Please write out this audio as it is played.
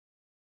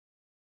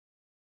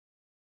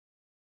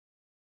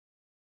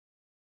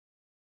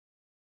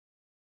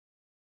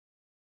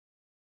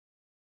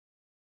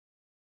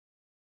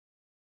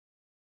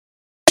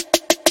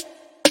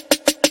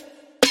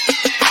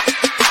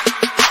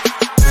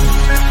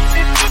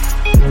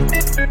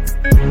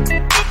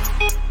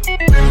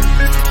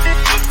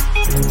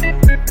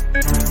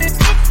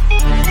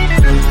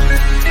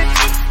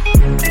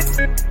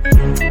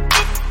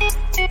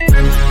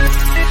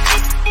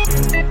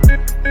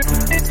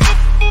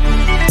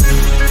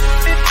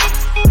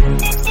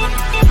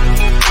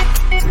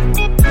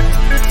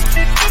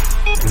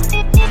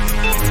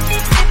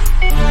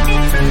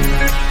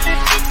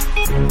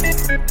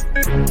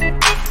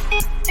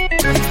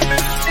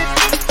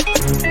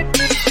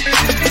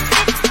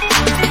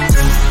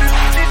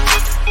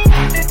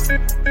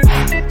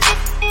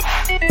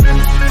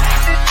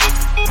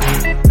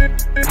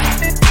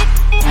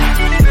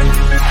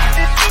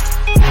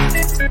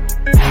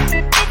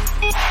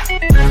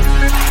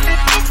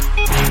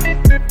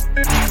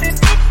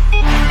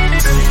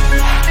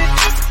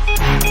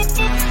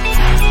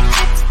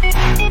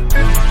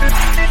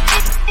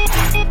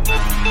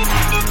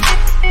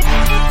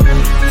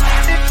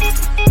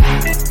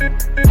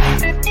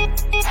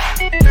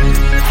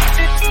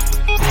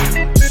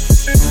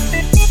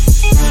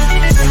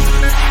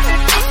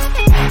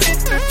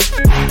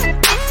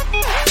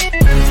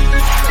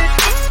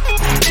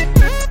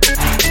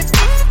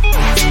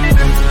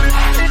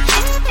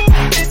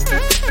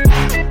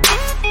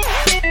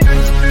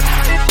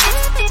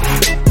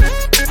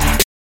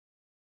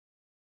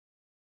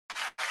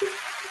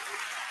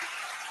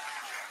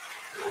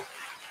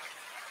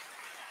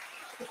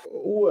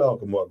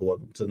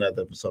welcome to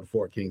another episode of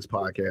Four Kings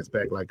Podcast.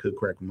 Back like cook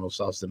crack with more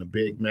sauce than a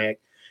Big Mac.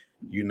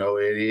 You know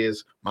it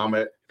is.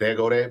 Mama, there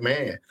go that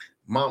man.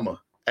 Mama,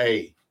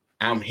 hey,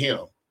 I'm him.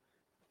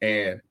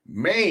 And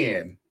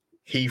man,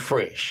 he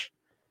fresh.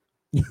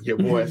 Your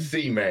boy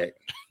C-Mac.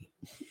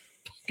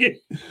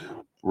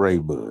 Ray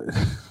Bud.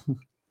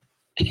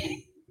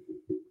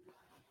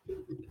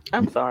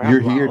 I'm sorry.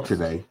 You're I'm here lost.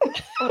 today.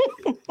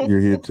 You're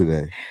here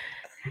today.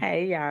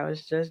 Hey, y'all.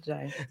 It's just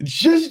Jay.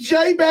 Just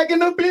Jay back in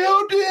the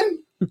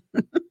building.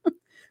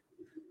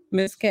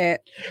 Miss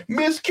Cat.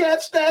 Miss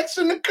Cat Stacks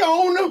in the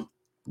corner.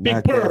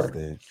 Not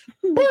Purr.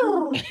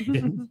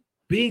 that.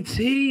 Be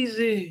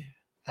teasy.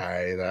 All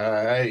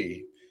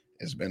right.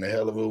 It's been a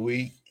hell of a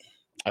week.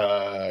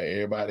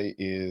 Everybody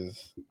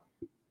is.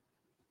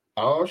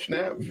 Oh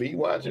snap! V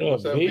watching.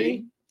 What's up,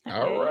 V?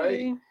 All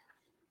right.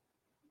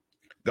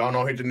 Gone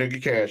on hit the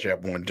nigga Cash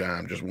App one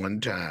time, just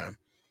one time.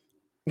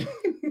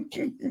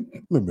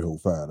 Let me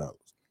hold $5.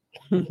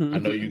 I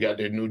know you got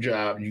that new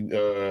job.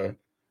 You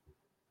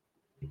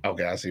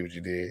okay, I see what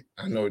you did.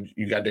 I know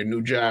you got that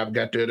new job,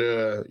 got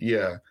that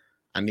yeah.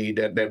 I need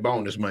that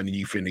bonus money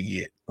you finna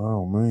get.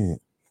 Oh man.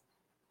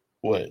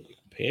 What?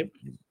 Pimp.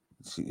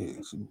 She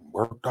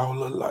worked all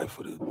her life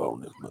for this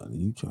bonus money.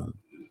 You trying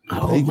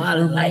All my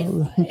life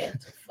I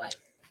had to fight.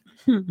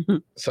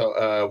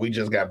 So we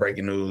just got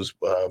breaking news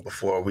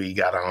before we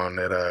got on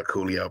that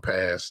Coolio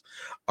passed.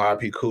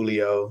 RP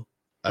Coolio.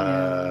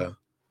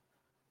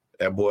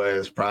 That boy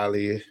is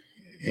probably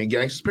in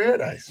Gangsta's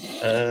Paradise.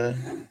 that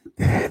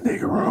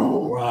nigga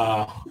wrong.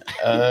 Wow.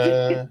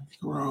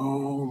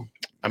 Wrong.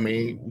 I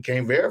mean, we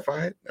can't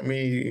verify it. I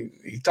mean,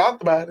 he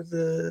talked about it.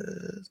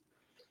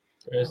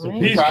 Rest in Man.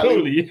 peace,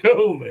 Probably-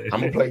 Coolio, man. I'm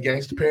gonna play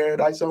Gangsta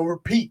Paradise on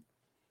repeat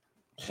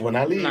when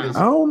I leave. Nah. This.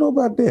 I don't know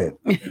about that.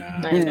 I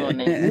ain't doing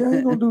that. Yeah, I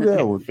ain't gonna do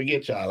that one.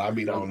 Forget y'all. I'll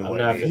be the only I'm one.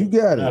 not here. You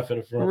got Not it. for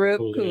the front. Rip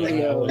Coolio.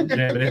 Coolio. I wasn't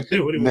jamming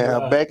into it. It was Now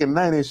wild. back in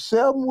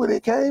 '97 when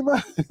it came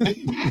out,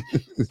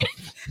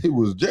 he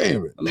was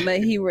jamming. May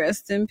he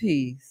rest in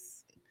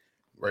peace.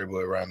 Ray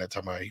Boy around that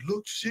time, he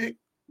looks sick.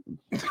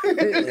 He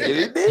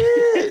did.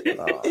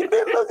 He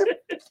been looking.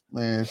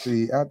 Man,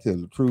 see, I tell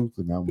the truth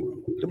and I'm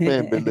wrong. The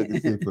man been looking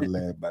sick for the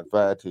last about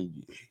 5-10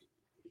 years.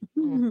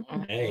 Mm-mm.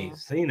 I ain't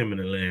seen him in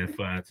the last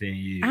 5-10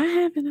 years. I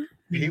haven't.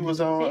 He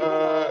was on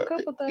a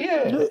couple things.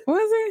 yeah,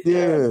 Was it?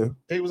 Yeah.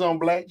 he was on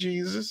Black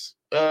Jesus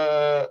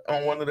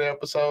on one of the I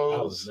was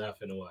episodes. not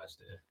finna watch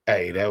that.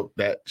 Hey,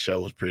 that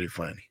show was pretty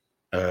funny.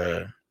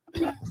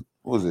 What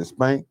was it,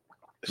 Spank?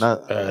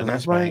 Not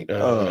Spank.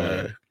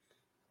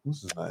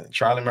 What's his name?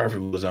 Charlie Murphy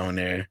was on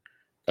there.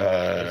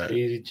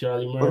 Easy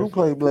Charlie But who Murphy.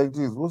 played Black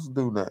Jesus? What's the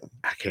dude name?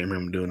 I can't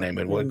remember the name,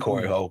 but it wasn't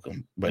Corey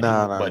Holcomb. But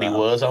Nah, he nah.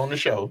 was on the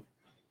show.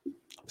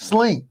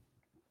 Slink.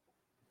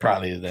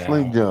 Probably that.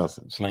 Slink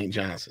Johnson. Slink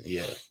Johnson,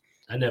 yeah.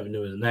 I never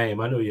knew his name.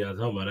 I knew y'all was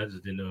talking about. I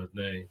just didn't know his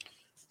name.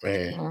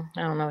 Man,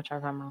 I don't know what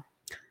y'all talking about.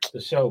 The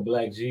show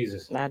Black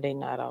Jesus. I don't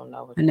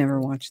know. What I never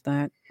watched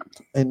that.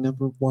 I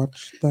never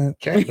watched that.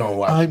 Cat don't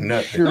watch I'm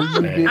nothing. sure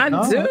you man. did. I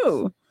not.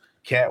 do.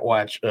 Cat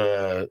watch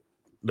the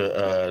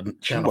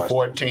channel watched-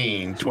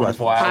 14, she watched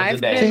 24 hours a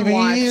I've day. been TV.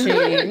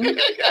 watching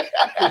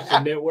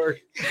Christian Network.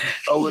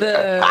 the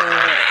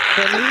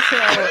new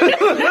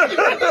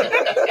show.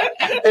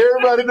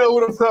 Everybody know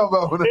what I'm talking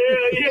about.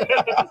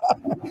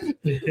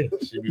 Yeah.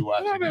 She be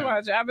watching.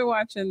 I've been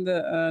watching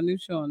the new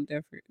show on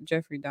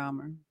Jeffrey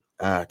Dahmer.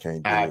 I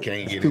can't. I do it.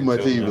 can't It's get too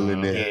much into it. evil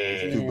in there. Yeah.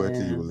 It's too much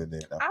Yeah. evil in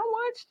there. I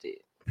watched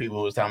it.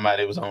 People was talking about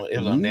it was on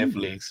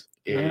Netflix,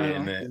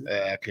 and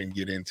Uh-huh. I couldn't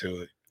get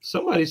into it.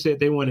 Somebody said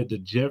they wanted the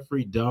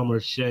Jeffrey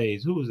Dahmer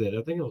shades. Who was that?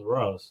 I think it was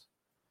Ross.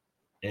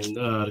 And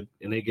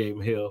they gave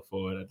him hell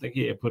for it. I think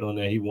he had put on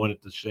there he wanted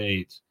the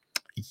shades.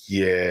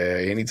 Yeah,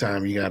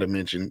 anytime you got to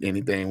mention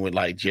anything with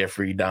like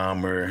Jeffrey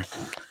Dahmer,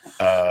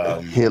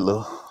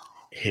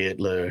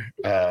 Hitler,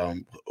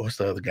 what's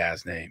the other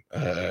guy's name?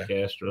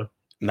 Castro.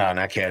 No,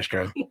 not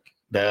Castro.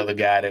 The other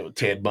guy that was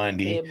Ted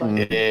Bundy. Ted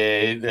Bundy.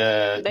 They did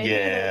a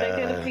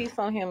Yeah, piece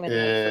on him in Yeah.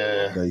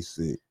 that. They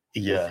sick.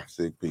 yeah.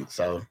 Sick people.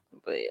 So,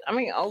 But I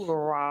mean,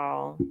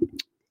 overall,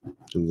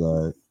 It was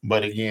all right.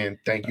 but again,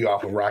 thank you all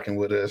for rocking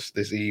with us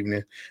this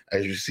evening.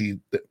 As you see,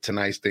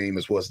 tonight's theme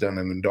is what's done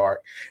in the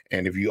dark.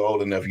 And if you're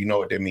old enough, you know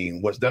what that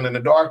means. What's done in the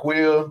dark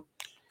will.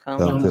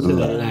 Come to the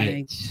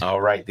light. All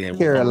right, then.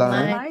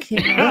 Caroline.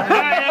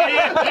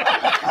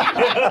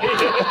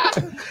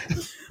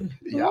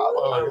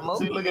 Y'all,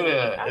 see, look at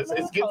that.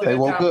 It's getting to They that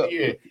woke time of up. the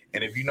year.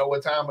 And if you know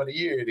what time of the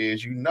year it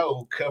is, you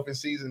know cuffing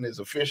season is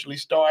officially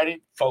started.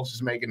 Folks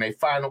is making their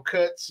final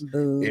cuts.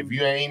 Boo. If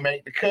you ain't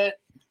make the cut,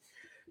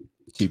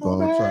 Keep on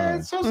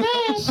trying. So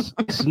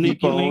sad.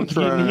 Sneaky on link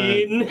trying.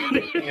 getting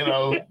hidden. You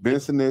know,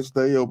 Benson that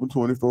stay open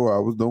 24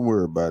 hours. Don't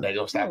worry about they it.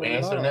 gonna stop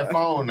answering that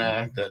phone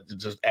now.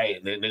 Just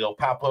hey, they gonna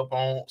pop up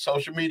on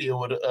social media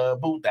with a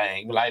boot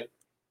thing. Like,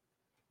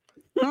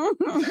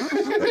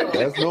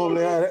 That's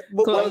normally how that.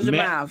 Close your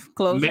Ma- mouth.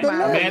 Close your Ma-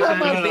 mouth. Matching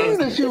Time I seen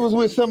that she was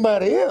with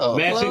somebody else.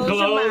 Matching Close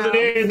your clothes and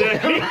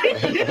mouth.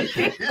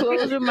 everything.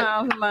 Close your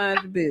mouth and mind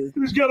your business.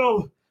 Just got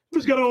on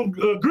Just got on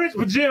Grinch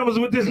pajamas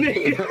with this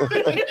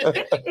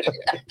nigga.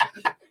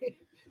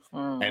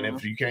 And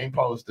if you can't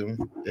post him,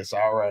 it's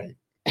all right.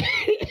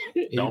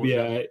 He'll be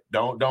all right.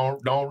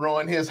 Don't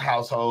ruin his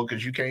household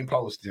because you can't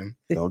post him.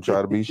 Don't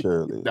try to be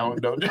Shirley.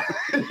 Don't.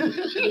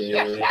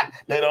 Yeah.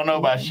 They don't know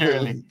about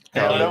Shirley. They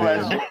don't know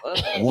about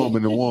Shirley.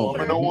 Woman to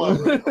woman.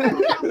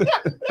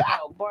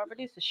 Oh, Barbara,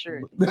 this is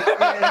Shirley.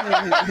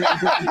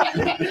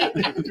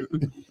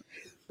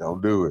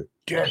 Don't do it.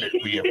 Damn it,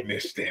 we have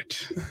missed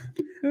it.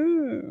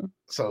 Ooh.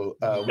 So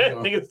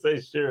Niggas say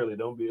Shirley.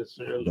 Don't be a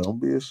Shirley. Don't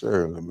be a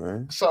Shirley,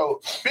 man. So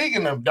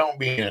speaking of don't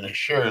being a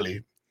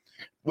Shirley,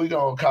 we're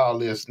gonna call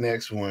this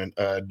next one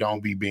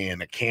don't be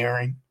being a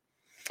Karen.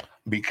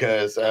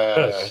 Because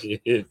Oh,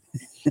 shit.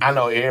 I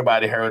know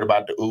everybody heard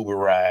about the Uber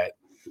ride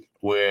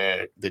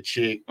where the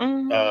chick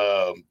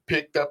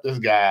picked up this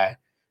guy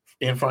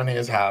in front of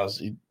his house.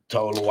 He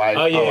told the wife,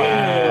 Oh,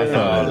 yeah. and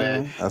all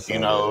that. I saw You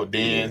know, that.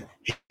 then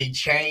he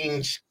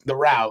changed the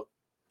route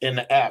in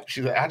the app.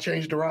 She's like, I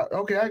changed the route.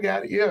 Okay, I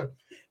got it. Yeah.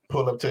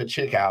 Pull up to a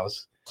chick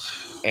house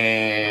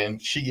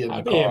and she get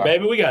in the Yeah, car.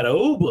 baby, we got an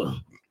Uber.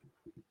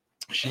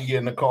 She get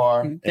in the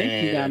car You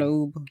think you got and an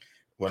Uber?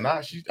 well,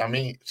 not she. I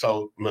mean,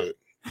 so look,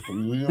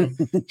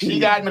 she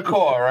got in the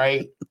car,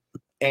 right?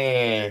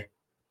 And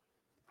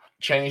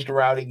changed the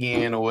route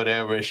again or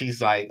whatever. She's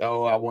like,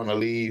 oh, I want to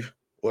leave.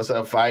 What's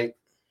up, fight?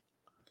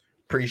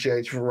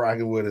 Appreciate you for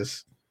rocking with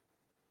us.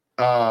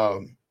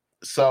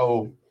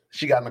 So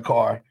she got in the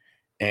car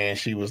and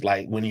she was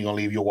like, when are you gonna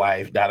leave your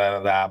wife? Da da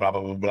da da, blah,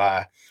 blah, blah,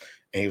 blah.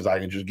 And he was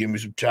like, just give me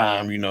some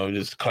time, you know,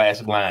 just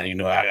classic line, you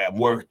know, I got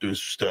work through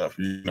stuff,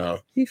 you know.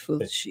 He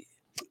full of shit.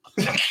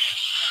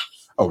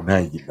 Oh, now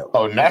you know.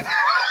 Oh, now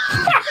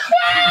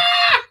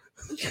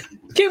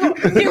Keep on.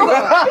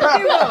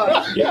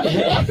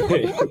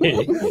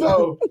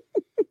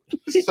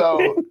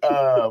 So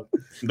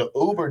the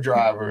Uber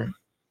driver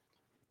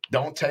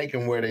don't take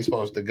him where they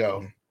supposed to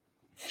go.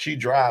 She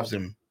drives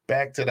him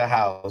back to the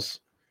house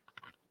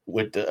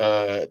with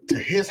the to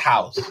his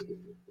house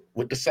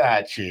with the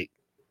side chick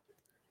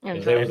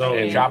And They was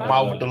only- and drop him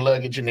off with the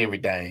luggage and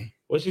everything.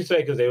 What'd she say?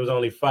 Because they was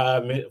only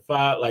 5 minutes,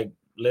 like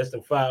less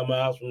than 5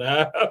 miles from the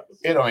house.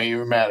 It don't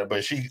even matter,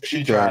 but she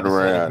tried Turned to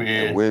around sit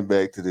and here. went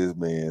back to this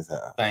man's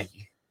house Thank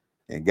you.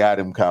 and got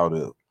him caught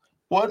up.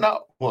 Well,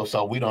 no. Well,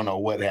 so we don't know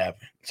what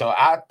happened. So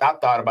I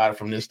thought about it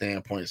from this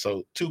standpoint.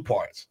 So 2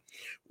 parts.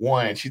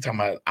 One, she talking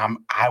about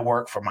I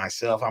work for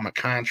myself. I'm a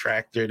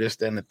contractor. This,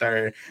 that, and the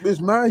third.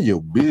 Bitch, mind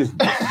your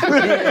business.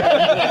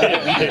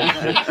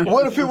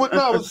 What if it would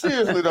no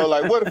seriously though?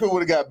 Like, what if it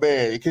would have got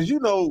bad? Because you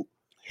know,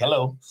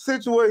 Hello.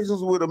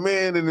 situations with a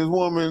man and his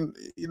woman,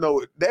 you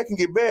know, that can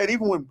get bad.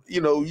 Even when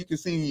you know you can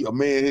see a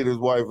man hit his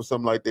wife or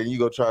something like that. And you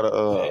go try to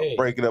Hey.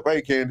 break it up.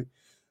 Hey, Candy,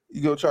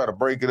 you go try to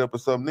break it up or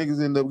something.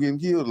 Niggas end up getting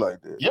killed like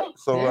that. Yeah.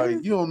 So Yeah. like,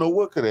 you don't know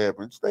what could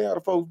happen. Stay out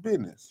of folks'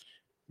 business.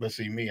 But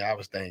see, me, I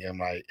was thinking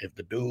like, if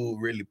the dude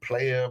really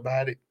play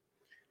about it,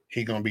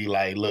 he gonna be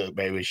like, look,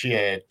 baby, she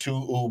had 2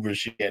 Ubers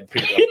she had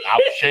picked up. I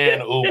was sharing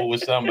the Uber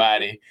with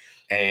somebody,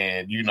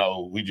 and you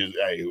know, we just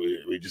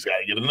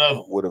gotta get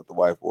another one. What if the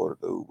wife ordered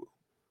the Uber?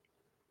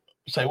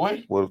 Say what?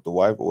 What if the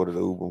wife ordered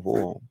the Uber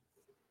for him?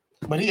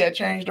 But he had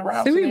changed the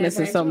route. See, we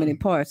missing so many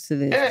parts to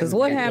this. Because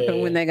what Yeah.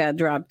 happened when they got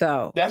dropped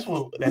off? That's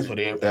what That's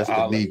the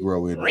all of-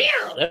 Negro in it.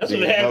 That's what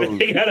Yeah, happened. no.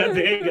 They got out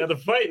there, got to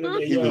fighting.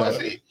 But Yeah.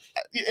 see,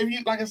 if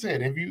you like I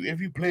said, if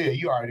you play it,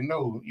 you already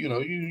know. You know,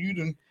 you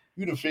done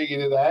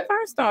figured it out.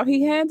 First off,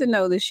 he had to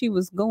know that she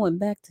was going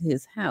back to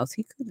his house.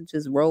 He could have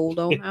just rolled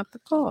on out the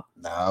car.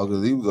 No,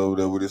 because he was over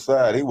there with his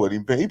side. He wasn't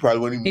even paying. He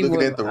probably wasn't even He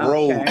looking at wasn't- the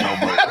road okay. no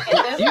more.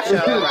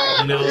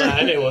 You know,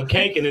 like, they were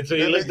caking until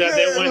you looked out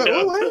that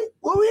window.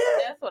 Where we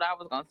at? That's what I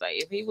was gonna say.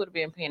 If he would have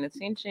been paying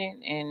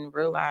attention and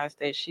realized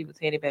that she was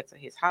headed back to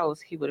his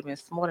house, he would have been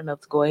smart enough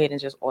to go ahead and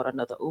just order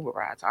another Uber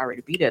ride to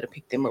already be there to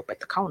pick them up at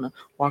the corner.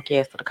 Walk your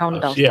ass to the corner.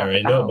 Oh, Don't she stop already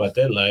at the know house. about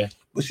that life.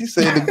 But she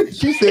said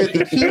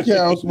the chick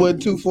house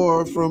wasn't too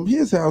far from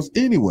his house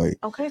anyway.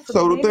 Okay,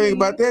 So the maybe- thing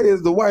about that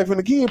is the wife and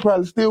the kid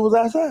probably still was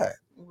outside.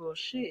 Well,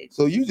 shit.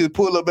 So you just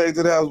pull her back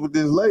to the house with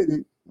this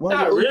lady. Why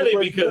Not the Uber really, person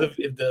because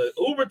there? if the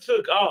Uber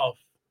took off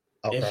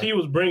and Okay. she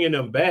was bringing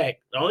them back,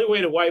 the only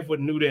way the wife would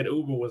knew that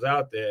Uber was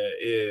out there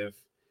if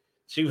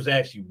she was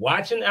actually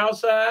watching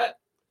outside.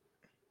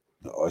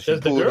 Or she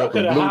Because the pulled girl up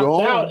could and have blew the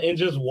hopped horn. out and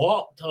just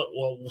walked,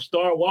 well,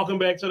 start walking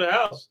back to the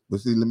house.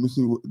 But see, let me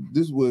see.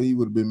 This is where he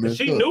would have been But messed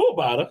she up. knew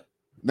about her.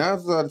 9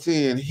 out of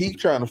 10, he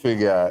trying to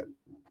figure out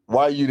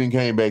why you didn't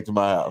came back to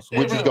my house,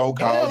 which is gonna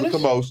cause a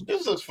commotion.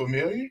 This looks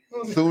familiar.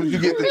 As soon as you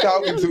get to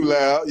talking too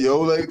loud, your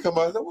old lady come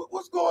out and say,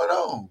 what's going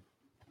on?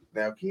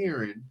 Now,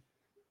 Karen,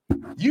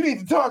 you need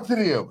to talk to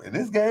them. And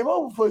this game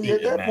over for you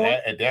at that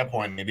point. At that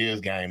point, it is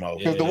game over.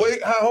 Because the way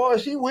how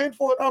hard she went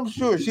for it, I'm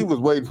sure she was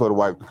waiting for the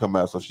wife to come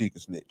out so she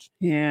could snitch.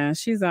 Yeah,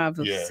 she's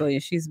obviously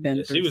she's been.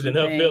 Yeah, she through was some in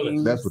her feelings.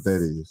 things. That's what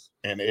that is.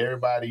 And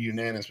everybody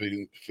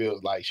unanimously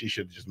feels like she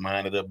should have just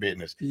minded her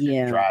business.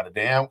 Yeah. Drive the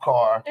damn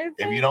car.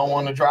 If you don't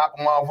want to drop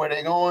them off where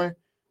they're going,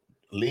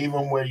 leave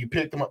them where you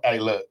picked them up. Hey,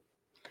 look,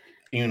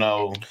 you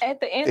know, At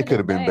the end It of could the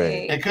have been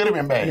day, bad. it could have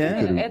been bad.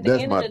 Yeah. at the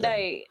That's end my of the thing.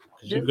 day,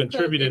 You just because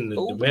contributing it's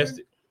to Uber,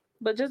 domestic.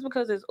 but just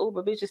because it's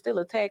Uber, bitch, it's still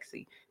a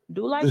taxi.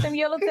 Do like them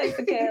yellow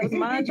taxi cabs.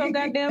 Mind your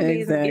goddamn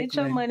business. Get your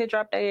Exactly. money,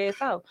 drop their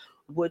ass off.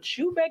 What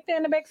you back there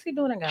in the backseat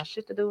doing ain't got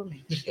shit to do with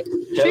me. She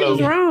Hello.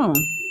 was wrong.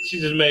 She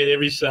just made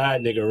every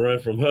side nigga run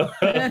from her.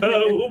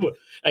 Uber.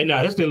 Hey,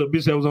 nah, that's still a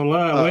bitch that was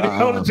online. When it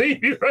on the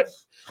TV, right?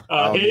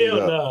 Oh, yeah.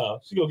 Hell no.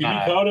 She gonna get me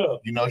Nah. caught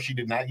up. You know, she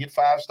did not get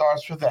 5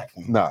 stars for that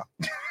one. Nah,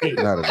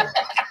 not at all.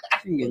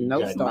 She get no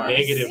Got stars.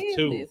 negative.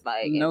 two. Business.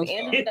 Like No at the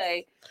end of the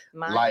day,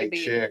 mind your Like,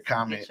 business, share, get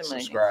comment, your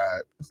money.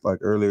 subscribe. It's like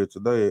earlier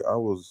today, I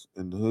was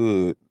in the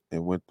hood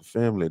and went to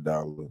Family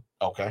Dollar.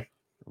 Okay.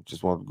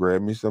 Just want to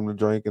grab me something to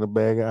drink and a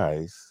bag of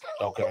ice.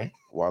 Okay.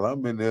 While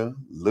I'm in there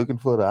looking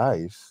for the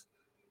ice,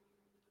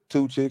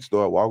 2 chicks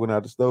start walking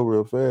out the store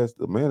real fast.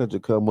 The manager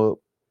come up,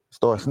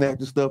 start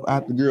snatching stuff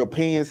out the girl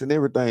pants and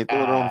everything,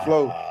 throwing it on the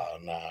floor, Oh,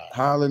 nah.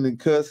 hollering and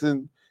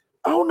cussing.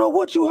 I don't know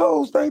what you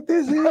hoes think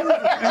this is.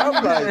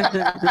 I'm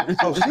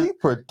like, so she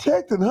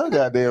protecting her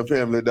goddamn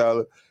Family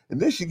Dollar. And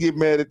then she get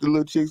mad at the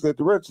little chicks at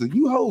the register.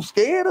 You hoes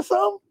scared or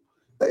something?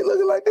 They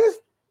looking like this.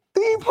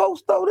 These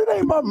folks though, that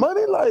ain't my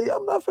money. Like,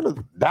 I'm not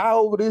finna die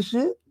over this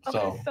shit.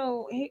 Okay,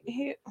 so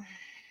he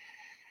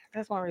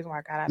that's one reason why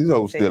I got out. These of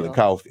hoes stealing retail.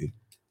 coffee.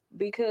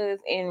 Because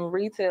in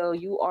retail,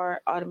 you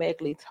are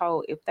automatically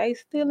told if they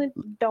stealing,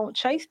 don't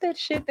chase that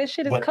shit. That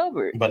shit is But-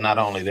 covered. But not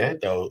only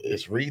that, though,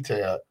 it's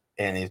retail.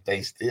 And if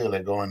they steal,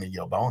 they're going to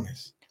your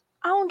bonus.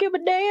 I don't give a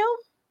damn.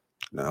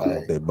 Now I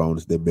want that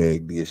bonus, that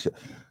bag did shit.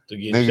 To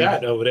get Nigga.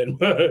 shot over that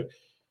mug.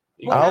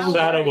 You Well, got I was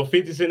shot like- over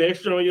 50 cent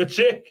extra on your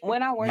check.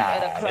 When I worked Nah,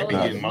 at a they be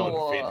clothing getting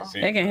more than store,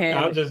 50 They can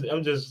have it.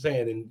 I'm just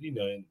saying, and you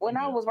know. when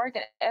I was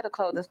working at a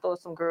clothing store,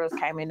 some girls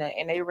came in there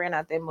and they ran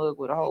out that mug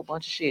with a whole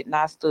bunch of shit, and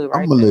I stood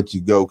right I'm gonna there. let you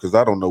go because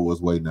I don't know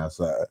what's waiting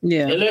outside.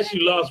 Yeah. Unless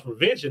you lost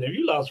prevention. If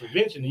you lost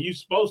prevention, then you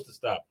supposed to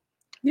stop.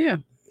 Yeah.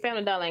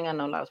 Family Dollar ain't got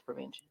no loss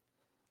prevention.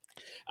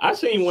 I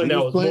seen one She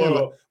that was was playing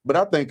more. But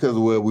I think because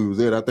of where we was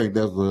at, I think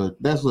that's her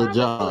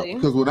job. Probably.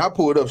 Because when I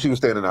pulled up, she was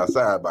standing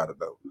outside by the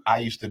door. I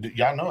used to do,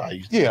 y'all know I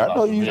used to. Yeah, do I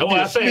know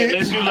lots of you.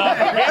 That's why I say unless you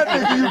lost I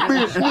prevention. think you be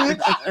a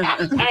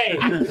snitch. Hey,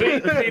 see,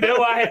 that's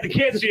why I had to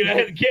catch you. I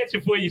had to catch you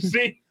for you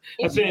see.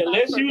 I said,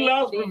 unless you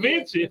lost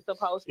prevention. You're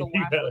supposed to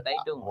watch what they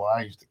do. Well,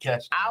 I used to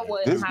catch them. I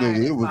wasn't This hired nigga,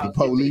 as it was the loss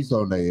police prevention.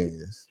 on their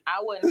ass. I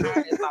wasn't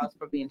hired as loss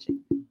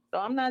prevention. So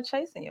I'm not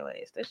chasing your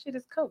ass. That shit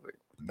is covered.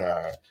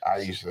 Nah, I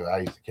used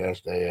to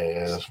catch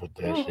their ass with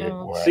that shit,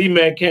 Mm-mm. boy.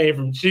 C-Mac came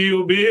from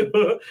Chill Bill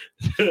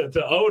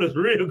to Otis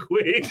real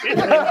quick.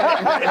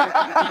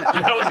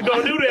 I was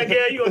gonna do that,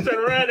 girl. You gonna turn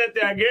around at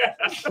that girl.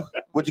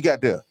 What you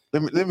got there?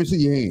 Let me see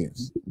your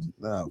hands.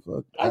 Nah,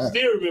 fuck. I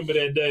still remember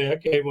that day. I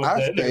came up I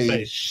there and they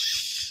say, stayed-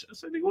 shh. I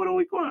said, nigga, what are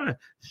we going?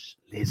 Shh,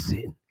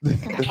 listen.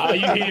 All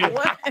you hear,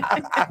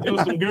 there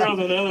was some girls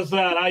on the other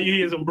side. All you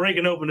hear is them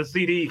breaking open the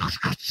CD.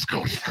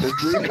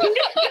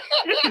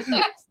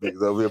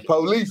 Niggas over here,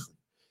 police.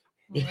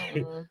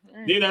 Mhm.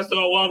 Then I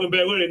started walking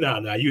back with it. Nah,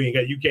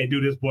 you can't do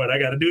this part. I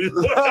gotta do this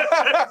part.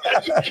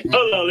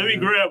 Hold on, let me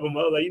grab him.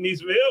 I was like, you need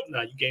some help?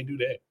 Nah, you can't do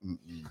that.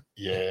 Mm-mm.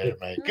 Yeah,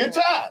 man. Good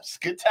times.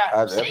 Good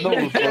I times. know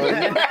it's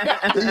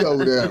funny. He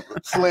over there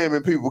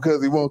slamming people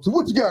because he wants to.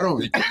 What you got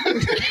on you?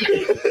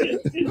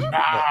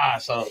 Nah,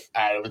 so all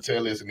right, let me tell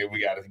you this, and then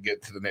we gotta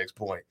get to the next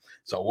point.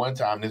 So one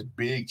time, this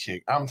big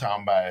chick, I'm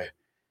talking about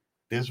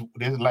this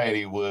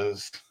lady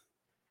was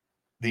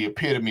the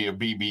epitome of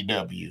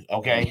BBW.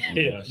 Okay,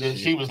 Yeah,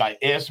 she was like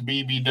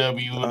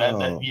SBBW.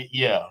 Oh.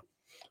 Yeah.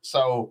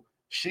 So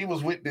she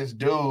was with this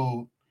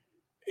dude.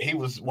 He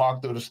was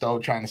walking through the store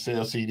trying to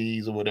sell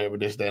CDs or whatever,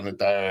 this, that, and the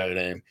third,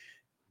 and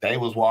they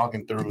was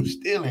walking through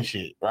stealing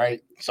shit,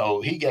 right?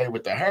 So he gave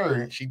it to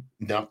her. She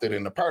dumped it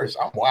in the purse.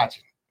 I'm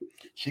watching.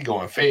 She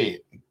going fed,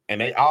 and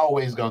they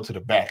always go to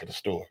the back of the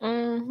store.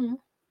 Mhm.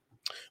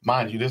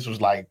 Mind you, this was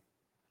like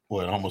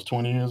what, almost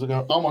 20 years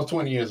ago? Almost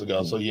 20 years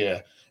ago. So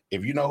yeah,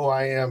 if you know who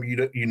I am,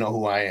 you know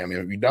who I am.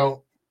 If you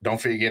don't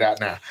figure it out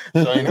now.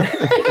 So,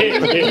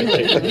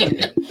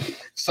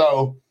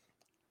 so,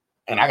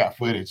 and I got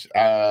footage.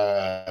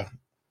 I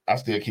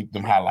still keep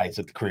them highlights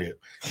at the crib.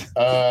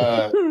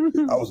 I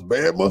was a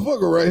bad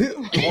motherfucker right here.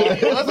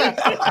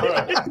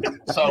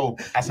 So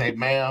I say,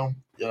 ma'am,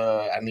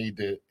 I need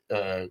to,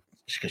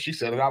 because she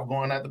said it off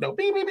going out the door.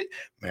 Beep, beep, beep.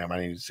 Ma'am, I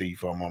need to see you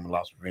for a moment.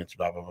 Lost prevention,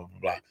 blah, blah, blah, blah,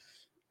 blah.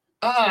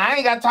 I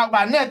ain't got to talk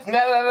about nothing.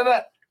 Blah, blah, blah,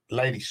 blah.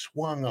 Lady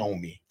swung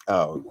on me.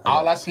 Oh,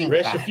 All I seen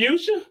was a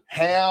Retribution?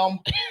 ham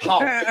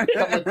hock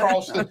coming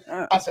across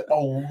the. I said,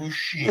 oh,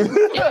 shit.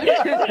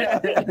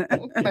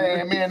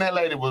 Man, me and that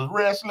lady was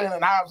wrestling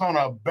and I was on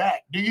her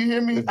back. Do you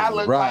hear me? This I is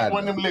look riding. like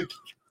one of them little.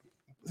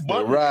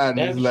 They're riding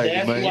That's, this lady,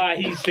 that's man. why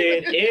he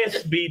said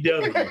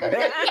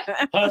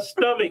SBW. Her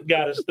stomach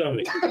got a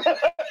stomach.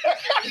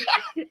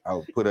 I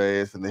would put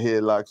her ass in the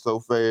headlock so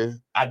fast.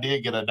 I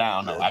did get her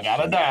down, though. I got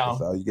her That's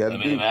down. all you got to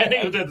And do. then That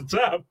nigga was at the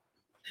top.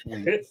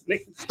 This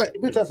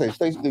nigga- Bitch, I say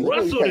stay still. You know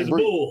you Russell can't is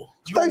breathe. bull.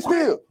 Stay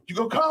still. You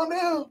gonna calm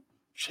down?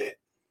 Shit.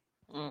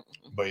 Mm.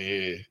 But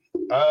yeah.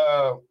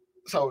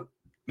 So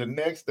the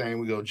next thing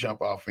we gonna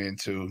jump off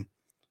into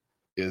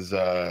is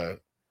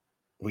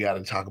we got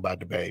to talk about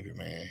the baby,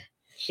 man.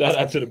 Shout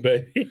out to the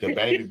baby. The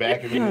baby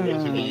back in the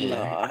news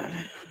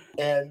again.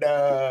 And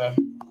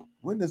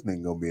When this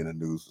nigga gonna be in the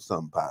news for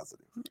something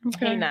positive?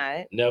 He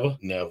not. Never.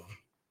 never.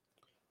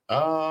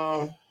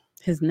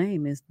 His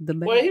name is the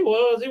baby.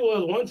 Well, he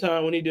was one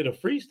time when he did a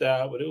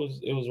freestyle, but it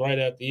was right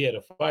after he had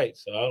a fight.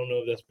 So I don't know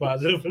if that's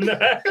positive or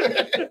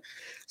not.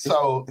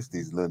 So It's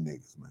these little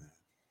niggas, man.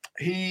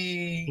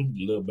 he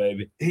Little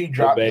baby.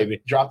 dropped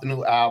baby. dropped a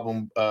new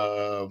album.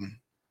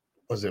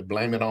 Was it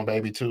Blame It on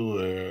Baby 2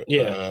 or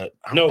Yeah.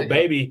 I'm No, thinking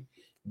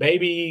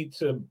baby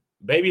to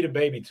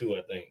baby 2,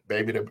 I think.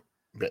 baby to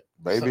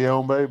Baby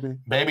on baby.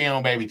 Baby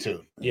on Baby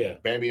 2. Yeah.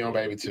 Baby on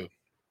Baby 2.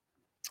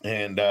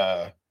 And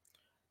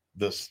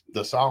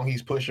the song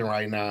he's pushing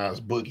right now is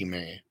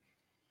Boogeyman.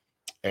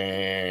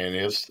 And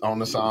it's on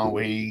the song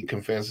where he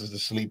confesses to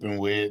sleeping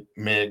with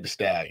Meg Thee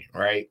Stallion,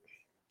 right?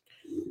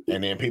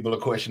 And then people are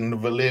questioning the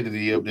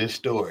validity of this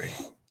story.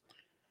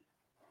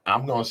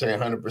 I'm gonna say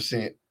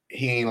 100%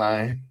 he ain't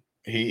lying.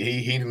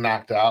 He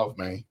knocked her off,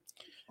 man.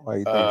 Why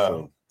you think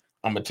so?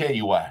 I'm gonna tell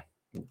you why.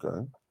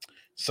 Okay.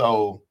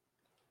 So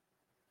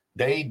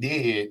they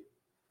did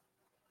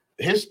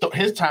his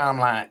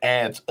timeline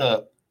adds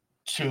up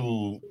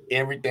to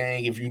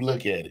everything if you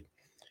look at it.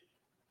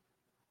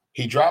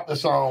 He dropped a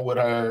song with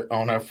her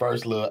on her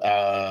first little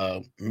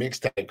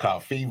mixtape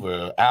called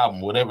Fever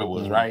album, whatever it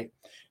was, right?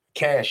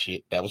 Cash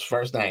It. That was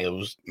first thing. It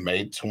was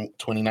made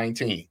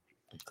 2019.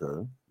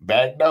 Okay.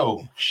 Back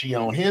though, she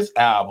on his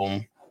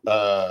album,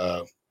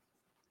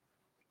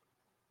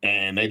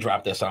 and they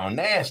dropped that song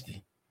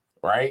Nasty,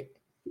 right?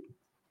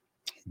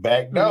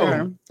 Back though,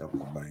 Okay. That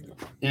was a banger.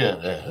 yeah,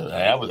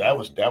 that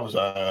was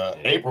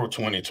April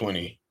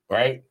 2020,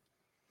 right?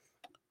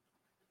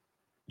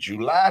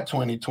 July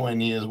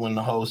 2020 is when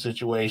the whole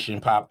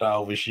situation popped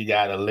off and she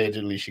got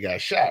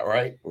shot,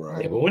 right? Yeah,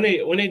 Right. but when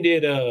they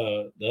did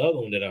the other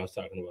one that I was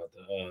talking about,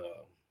 the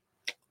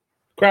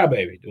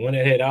Crybaby, the one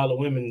that had all the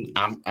women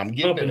I'm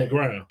getting pumping to the that.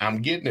 ground.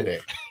 I'm getting to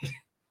that.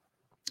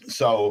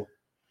 So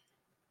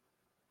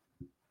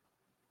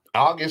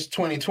August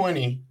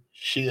 2020,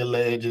 she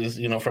alleges,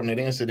 from that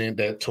incident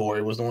that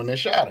Tory was the one that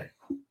shot her.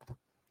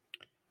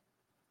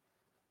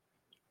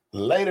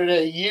 Later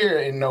that year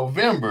in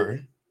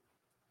November,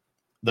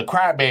 the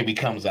Crybaby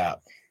comes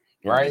out,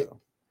 right?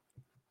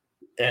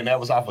 And that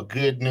was off of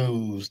Good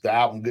News, the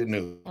album Good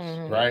News,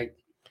 right?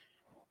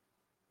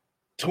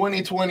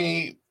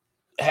 2020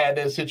 had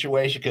that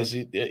situation because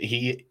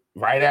he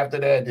right after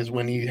that is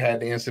when he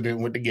had the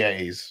incident with the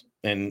gays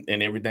and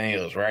everything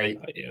else, right?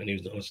 Oh, yeah, and he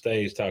was on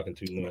stage talking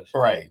too much.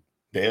 Right.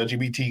 The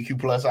LGBTQ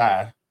plus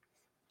I.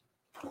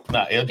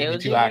 No,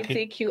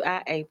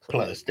 LGBTQIA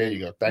plus. There you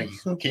go. Thank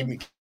you. Keep me.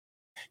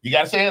 You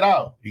gotta say it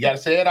all.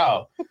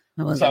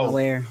 I wasn't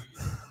aware.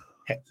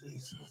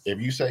 If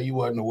you say you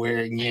wasn't aware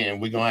again,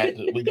 we're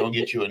gonna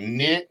get you a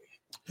knit.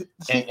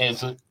 And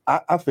so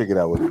I figured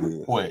out what it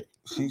is. what?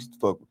 She used to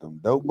fuck with them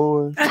dope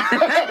boys. So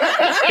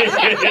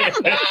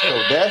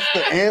that's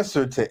the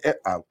answer to it.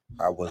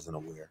 I wasn't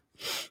aware.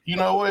 You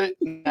know what?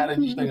 Now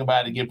that you think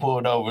about it, get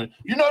pulled over.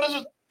 You know this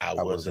was. I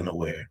wasn't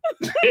aware.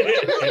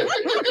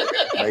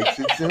 Makes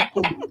it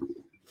simple.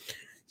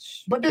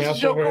 But this is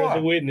Counsel your her as a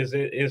car. witness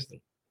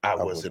instant. I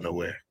wasn't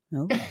aware.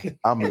 No.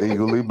 I'm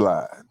legally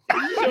blind.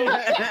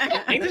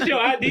 Ain't this your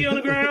ID on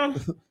the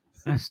ground?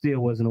 I still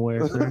wasn't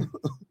aware, sir.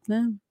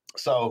 No.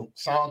 So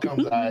song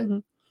comes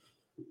out,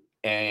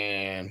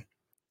 and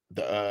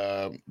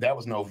that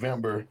was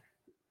November.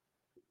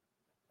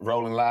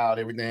 Rolling Loud,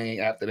 everything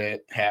after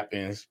that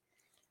happens,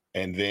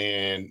 and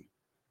then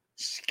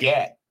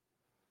Scat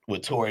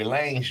with Tory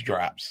Lanez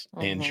drops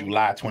in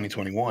July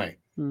 2021.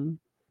 Mm-hmm.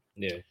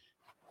 Yeah.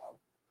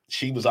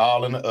 She was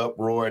all in the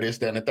uproar, this,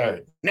 that, and the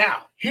third.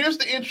 Now, here's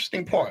the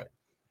interesting part.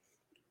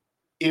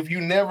 If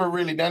you never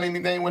really done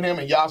anything with him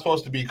and y'all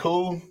supposed to be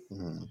cool,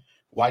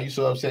 why you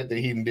so upset that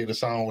he did a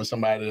song with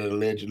somebody that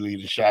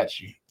allegedly shot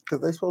you?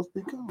 Because they supposed to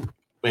be cool.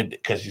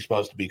 Because he's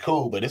supposed to be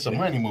cool, but it's a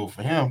money move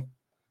for him.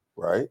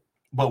 Right?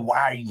 But why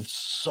are you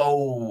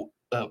so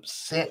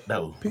upset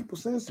though? People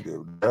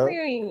sensitive. I dog.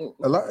 mean,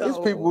 A lot it's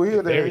people here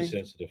that Very ain't-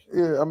 sensitive.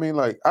 Yeah, I mean,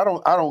 like, I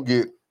don't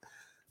get.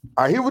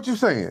 I hear what you're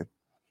saying.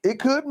 It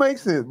could make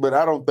sense, but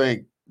I don't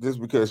think just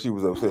because she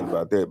was upset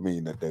about that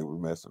mean that they were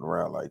messing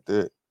around like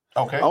that.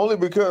 Okay. Only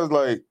because,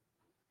 like,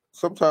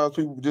 sometimes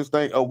people just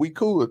think, "Oh, we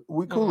cooler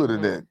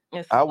than that."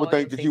 It's I would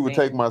think that loyalty you would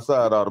thing. take my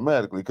side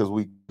automatically because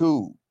we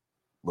cool.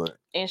 But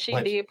And she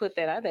But- did put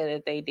that out there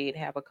that they did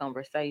have a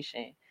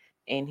conversation,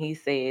 and he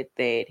said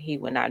that he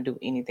would not do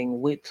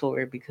anything with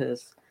Tory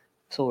because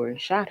Tory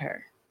shot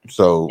her.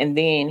 so And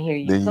then here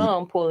you Then you-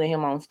 come pulling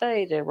him on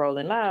stage at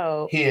Rolling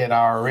Loud. He had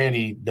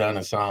already done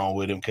a song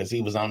with him because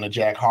he was on the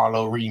Jack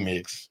Harlow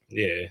remix.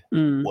 Yeah.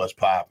 Mm. What's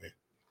popping?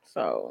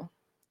 So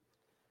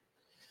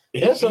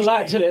There's a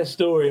lot to that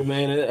story,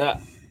 man.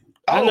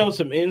 I Oh. know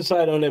some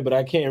insight on it, but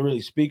I can't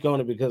really speak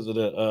on it because of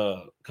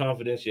the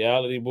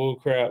confidentiality bull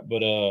crap.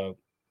 But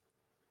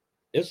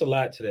it's a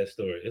lot to that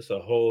story. It's a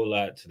whole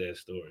lot to that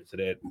story, to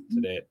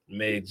that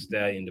Meg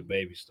Stallion the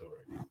baby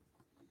story.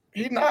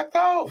 He knocked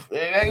off.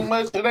 It ain't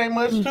much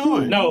to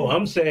it. No,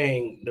 I'm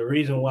saying the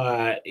reason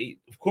why,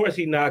 of course,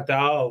 he knocked her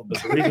off,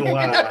 but the reason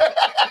why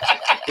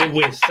it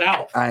went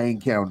south. I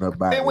ain't counting up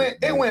by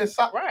It went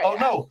south. Right. Oh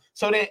no.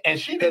 So then, and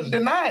she didn't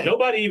deny it.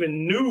 Nobody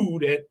even knew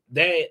that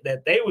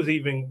they was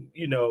even,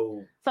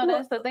 So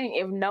that's the thing.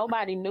 If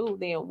nobody knew,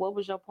 then what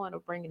was your point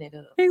of bringing it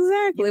up?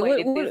 Exactly. You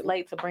waited What- this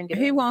late to bring it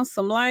He up. wants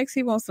some likes.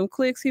 He wants some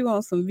clicks. He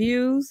wants some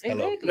views.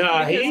 Exactly.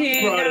 Nah, Because he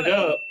ain't brought it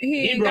got- up.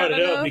 He ain't brought got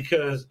it up enough.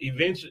 because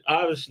eventually,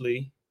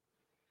 obviously,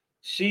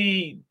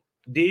 she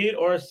did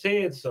or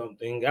said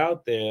something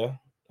out there.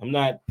 I'm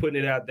not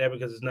putting it out there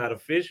because it's not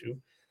official,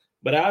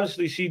 but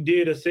obviously she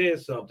did or said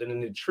something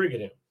and it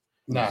triggered him.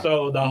 Nah.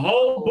 So the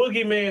whole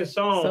Boogeyman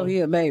song So he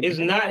a baby. is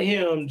not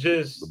him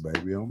just The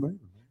baby on baby.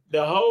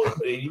 the whole,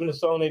 even the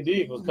song they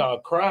did was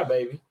called Cry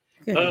Baby.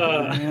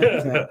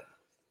 Okay.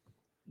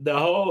 The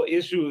whole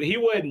issue, he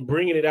wasn't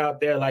bringing it out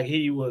there like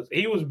he was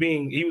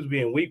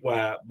being weak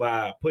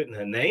by putting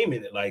her name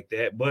in it like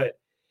that. But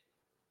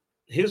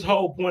his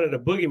whole point of the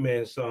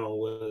Boogeyman song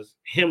was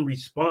him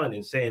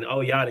responding, saying,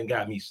 "Oh, y'all done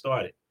got me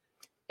started."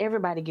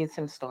 Everybody gets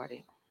him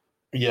started.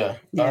 Yeah.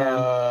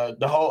 Yeah.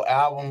 The whole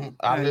album,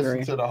 I I listened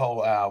agree. to the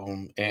whole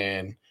album,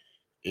 and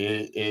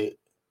it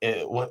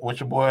what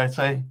your boy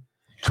say?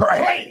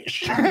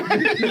 Trash.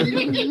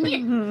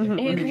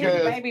 His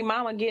Because- baby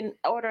mama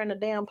ordering a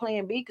damn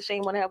Plan B because she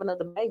ain't want to have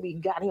another baby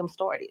got him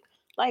started.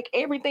 Like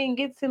everything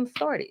gets him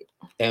started.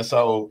 And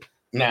so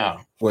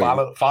now Wait.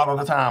 follow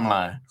the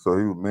timeline. So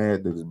he was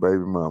mad that his baby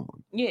mama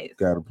Yes.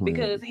 got a plan.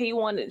 Because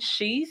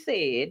she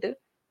said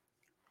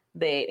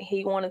that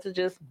he wanted to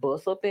just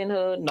bust up in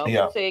her, no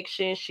Yeah.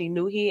 protection. She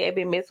knew he had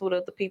been messing with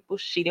other people.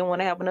 She didn't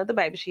want to have another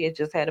baby. She had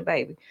just had a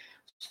baby.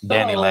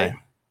 Danny So, Lay.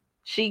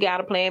 She got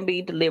a Plan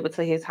B delivered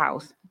to his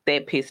house.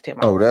 That pissed him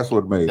Oh, off. that's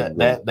what made him.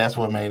 That's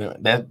what made it.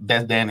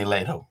 That's Danny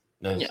Lay though.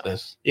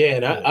 That's Yeah,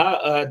 and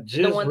I The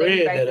just one that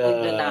he read that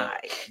basically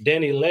denied.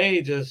 Danny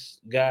Lay just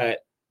got,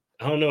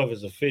 I don't know if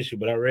it's official,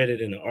 but I read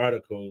it in an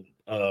article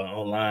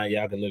online.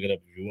 Y'all can look it up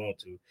if you want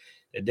to.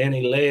 That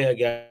Danny Lay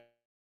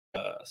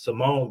got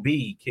Simone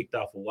B kicked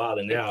off a while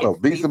and now. Oh,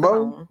 B.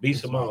 Simone? B.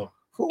 Simone.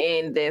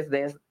 And that's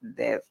the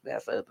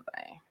other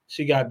thing.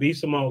 She got B.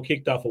 Simone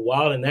kicked off a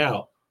while and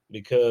out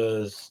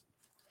because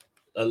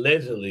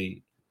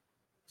allegedly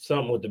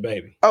something with the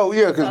baby. Oh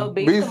yeah, because So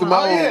B. B. Simone. Simone-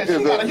 Oh yeah, she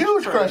is got a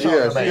huge crush on yeah,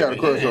 the she baby. got a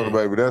crush on the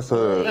baby. That's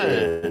her.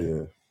 Yeah.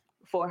 Yeah.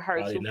 For her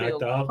Probably to knocked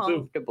feel off, too.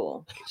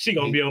 comfortable. She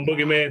gonna be on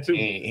Boogeyman too.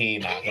 He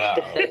knocked out.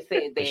 They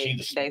said But she that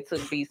just- they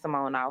took B.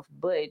 Simone off,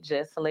 but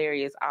Just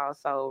Hilarious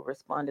also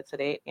responded to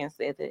that and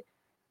said that,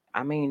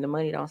 I mean, the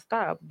money don't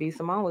stop. B.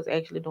 Simone was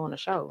actually doing a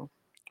show.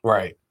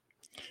 Right.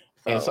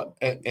 So,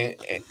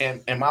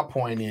 And my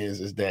point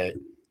is that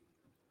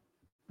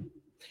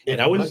if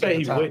And I you wouldn't look at say the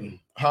he time- wouldn't.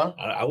 Huh?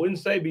 I wouldn't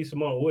say B.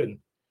 Simone wouldn't.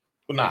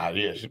 Nah,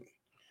 yeah.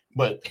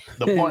 But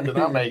the point that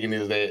I'm making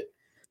is that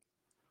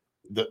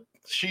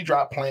she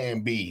dropped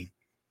Plan B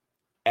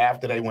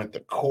after they went to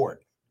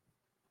court,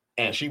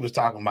 and she was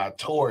talking about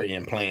Tory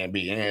and Plan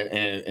B,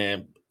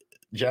 and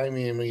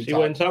Jamie and me. She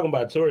wasn't talking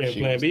about Tory and She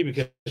Plan was- B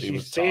because she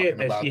was said talking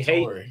that about she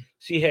Tory.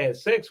 she had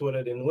sex with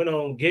her and went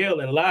on Gail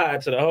and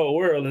lied to the whole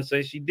world and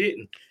say she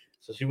didn't.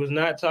 So she was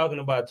not talking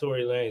about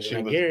Tory Lanez. She And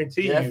I was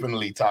guarantee you,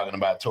 definitely talking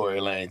about Tory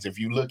Lanez. If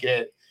you look,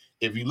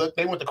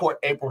 they went to court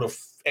April the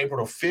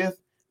 5th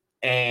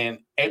and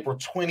April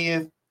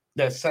 20th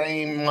that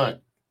same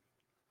month.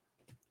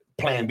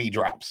 Plan B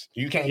drops.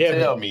 You can't Yeah,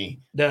 tell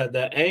me.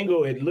 the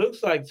angle, it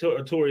looks like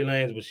Tory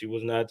Lanez, but she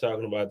was not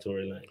talking about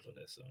Tory Lanez on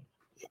that song.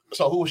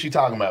 So who was she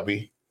talking about,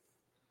 B?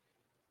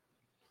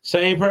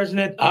 Same person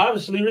that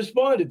obviously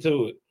responded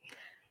to it.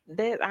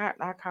 that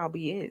I call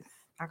BS.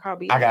 I call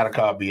BS. I got to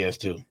call BS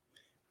too.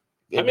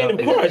 I mean, of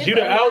It's- course, it's you a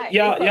the out, lot.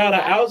 y'all It's a the lot.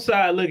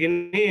 outside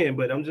looking in,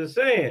 but I'm just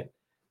saying,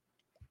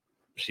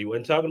 she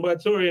wasn't talking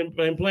about Tory and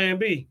Plan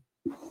B.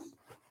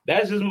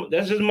 That's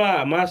just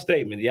my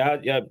statement. Y'all,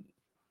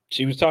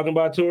 she was talking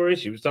about Tory.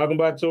 She was talking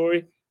about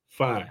Tory.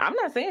 Fine. I'm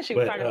not saying she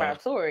was But, talking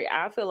about Tory.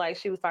 I feel like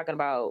she was talking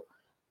about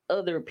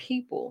other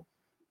people.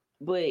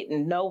 But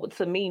no,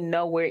 to me,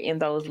 nowhere in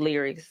those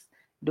lyrics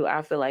do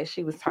I feel like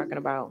she was talking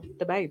about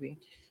the baby.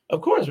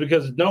 Of course,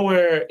 because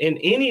nowhere in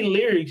any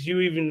lyrics you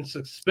even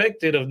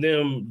suspected of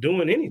them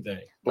doing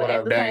anything. But What at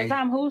up, the same Dane?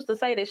 time, who's to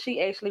say that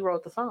she actually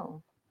wrote the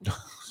song?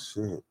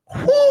 Shit.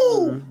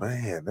 Woo!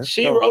 Man, that's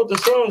She tough. wrote the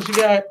song. She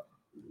got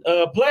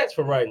plats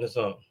for writing the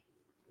song.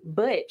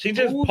 But She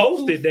just who's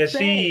posted to that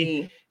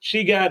say-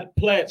 she got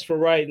plats for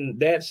writing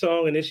that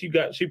song, and then she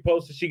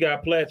posted she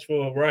got plats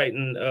for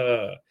writing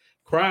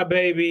Cry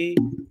Baby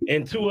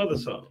and 2 other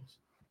songs.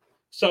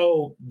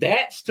 So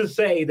that's to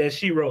say that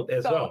she wrote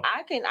that So song.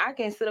 I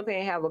can sit up here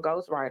and have a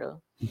ghostwriter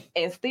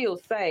and still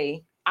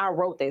say I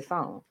wrote that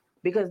song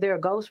because they're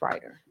a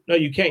ghostwriter. No,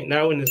 you can't.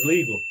 Not when it's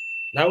legal.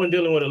 Not when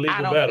dealing with a legal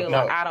I don't battle. feel No,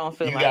 like I don't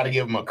feel You like got to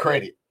give him a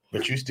credit,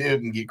 but you still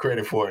can get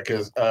credit for it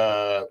because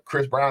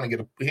Chris Brown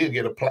he'll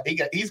get a plaque.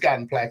 He's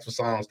gotten plaques for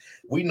songs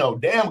we know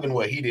damn good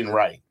well he didn't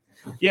write.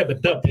 Yeah,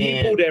 but the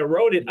people that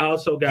wrote it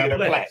also got Get a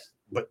plats.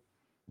 plaque.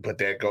 But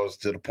that goes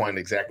to the point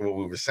exactly what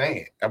we were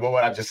saying about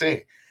what I just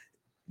said.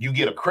 you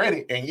get a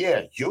credit, and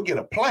yeah, you'll get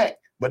a plaque,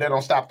 but that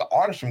don't stop the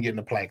artist from getting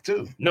a plaque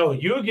too. No,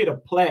 you'll get a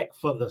plaque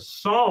for the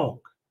song.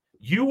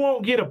 You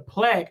won't get a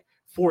plaque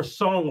for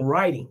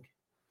songwriting.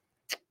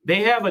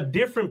 They have a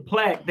different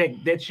plaque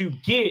that you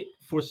get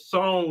for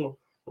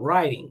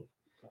songwriting.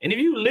 And if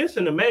you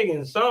listen to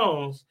Megan's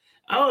songs,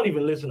 I don't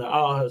even listen to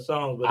all her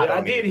songs, but I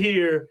did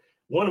hear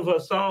one of her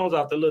songs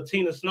off the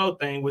Latina Snow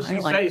thing where she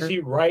she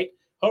write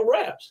her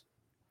raps.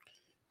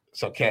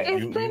 So, Kat,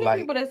 There's you plenty of like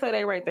people that say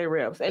they write their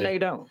raps and they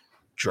don't.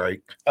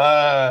 Drake?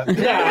 Drake.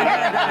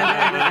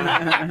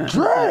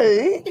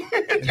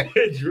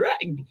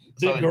 Drake.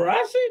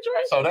 Degrassi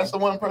Drake. So that's the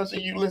one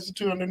person you listen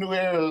to in the new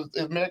era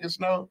is Megan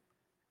Snow.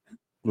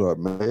 What,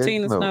 man?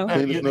 Tina Snow.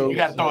 You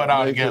got to throw it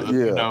all together,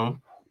 Yeah. you know.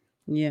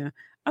 Yeah.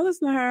 I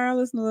listen to her. I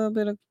listen to a little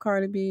bit of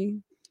Cardi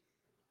B.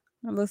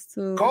 I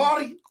listen to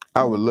Cardi.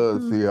 I would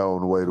love to see her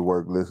on the way to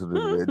work listening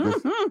to that.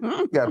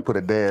 Just got to put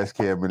a dash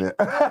cam in it.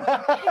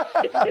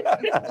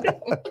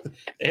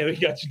 And we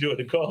got you doing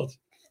the calls.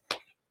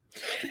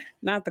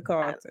 Not the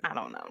Carlton. I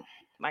don't know.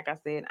 Like I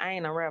said, I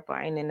ain't a rapper.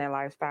 I ain't in that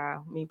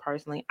lifestyle. Me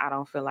personally, I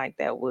don't feel like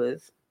that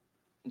was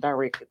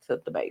directed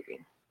to the baby.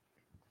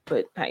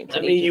 But hey, I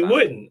mean, you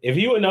wouldn't. If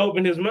he wouldn't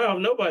open his mouth,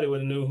 nobody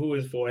would have knew who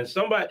it's for. And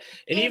somebody,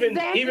 and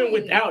even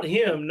without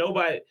him,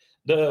 nobody,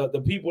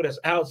 the people that's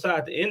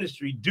outside the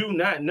industry do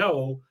not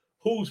know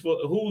who's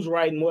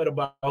writing what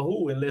about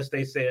who unless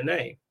they say a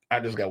name. I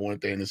just got one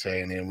thing to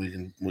say, and then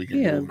we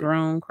can. Yeah,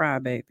 grown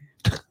crybaby.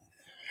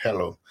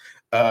 Hello.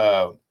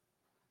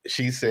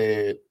 She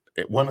said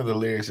one of the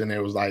lyrics in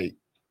there was like,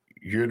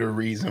 "You're the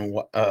reason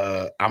why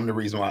I'm the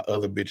reason why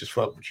other bitches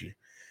fuck with you."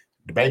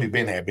 The baby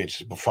been had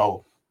bitches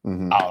before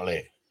all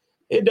that.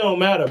 It don't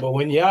matter, but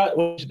when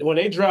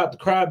they dropped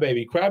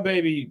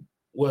Crybaby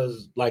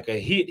was like a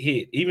hit,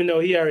 even though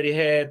he already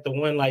had the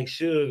one like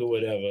Suge or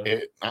whatever.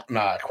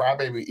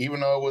 Crybaby,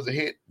 even though it was a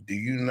hit, do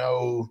you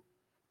know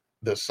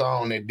the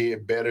song that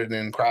did better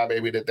than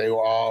Crybaby that they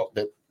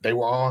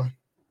were on?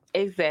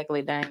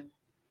 Exactly, dang.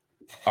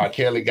 R.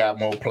 Kelly got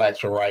more plaques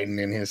for writing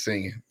than his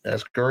singing.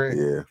 That's correct.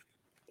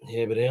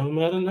 Yeah, but it don't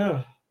matter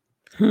now.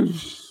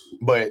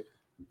 But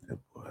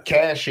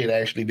Cash shit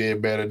actually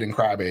did better than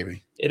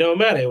Crybaby. It don't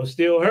matter. It was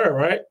still her,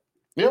 right?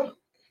 Yeah.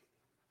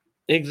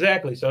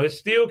 Exactly. So it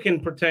still can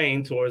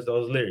pertain towards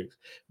those lyrics.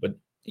 But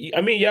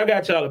I mean, y'all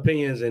got y'all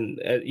opinions, and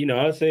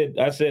I said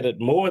it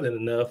more than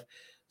enough.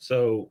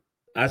 So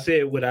I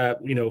said what I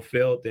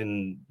felt,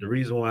 and the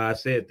reason why I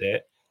said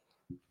that.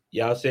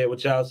 Y'all said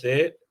what y'all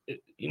said.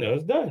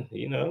 It's done.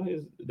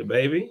 It's the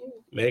baby,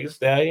 Megan Thee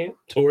Stallion,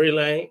 Tory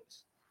Lanez.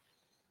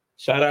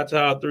 Shout out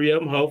to all three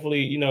of them.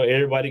 Hopefully,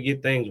 everybody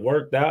get things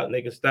worked out and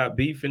they can stop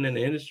beefing in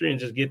the industry and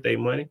just get their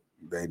money.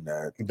 They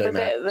not.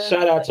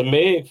 Shout out to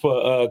Meg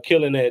for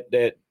killing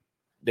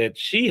that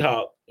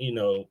She-Hulk,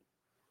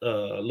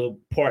 little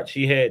part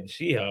she had in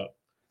She-Hulk.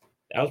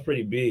 That was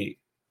pretty big.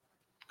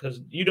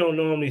 Because you don't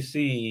normally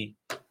see,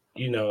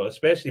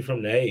 especially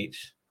from the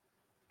age.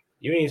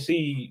 You ain't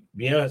see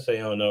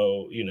Beyonce on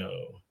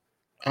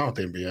I don't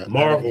think Beyonce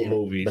Marvel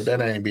movies. But that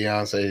ain't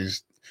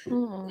Beyonce's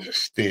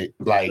stick.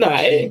 Like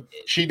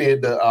she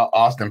did the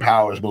Austin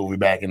Powers movie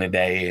back in the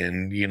day,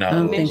 and I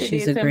don't think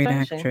she's a great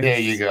actress. There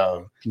you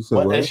go.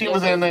 And she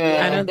was in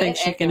the. I don't think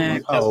she can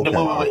act. The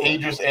movie with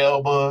Idris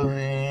Elba.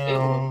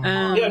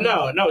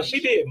 No, she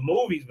did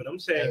movies, but I'm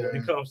saying when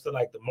it comes to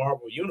like the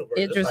Marvel universe,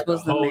 Idris like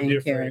was the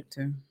main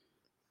character.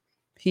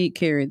 He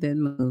carried that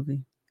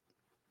movie.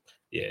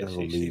 Yeah,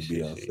 she leave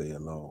Beyonce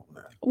alone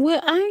now.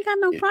 Well, I ain't got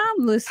no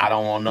problem. Listen, I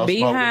don't want no smoke with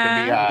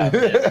the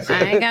Beehive.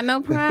 I ain't got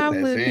no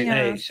problem with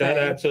Beyonce. Hey, shout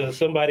out to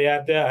somebody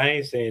out there. I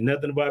ain't saying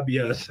nothing about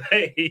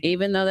Beyonce.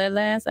 Even though that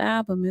last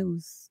album, it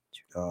was.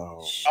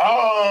 Oh.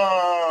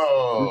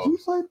 Did you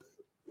say that?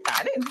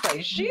 I didn't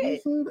say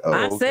shit.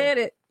 I said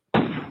it.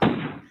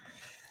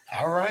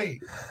 All right.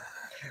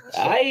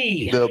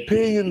 The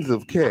opinions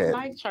of Kat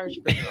like church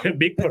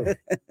big purple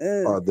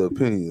are the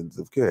opinions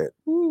of Kat.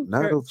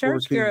 Not of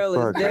Church Girl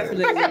is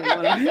definitely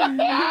one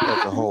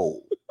as a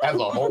whole. As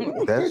a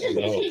whole. That's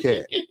just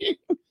Kat.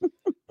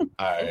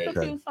 All right. There's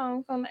a few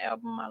songs on the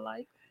album I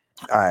like.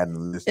 I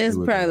hadn't listened It's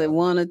to probably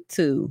one or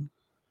two.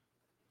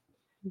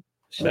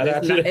 Shout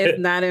out to it's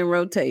not in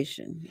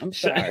rotation. I'm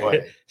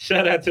sorry.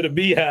 Shout out to the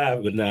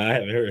Beehive, but I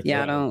haven't heard.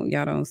 Y'all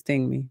don't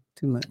sting me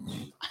too much.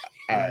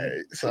 All right.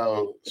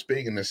 So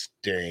speaking of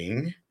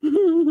sting,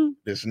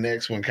 this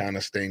next one kind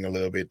of sting a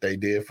little bit. They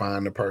did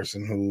find the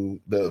person who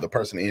the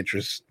person of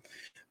interest.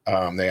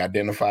 They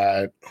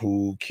identified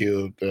who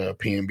killed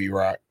PNB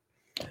Rock.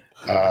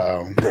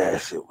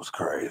 That shit was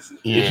crazy.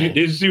 Yeah. Did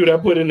you see what I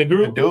put in the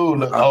group? The dude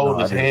looked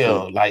old as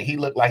hell. Like he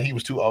looked like he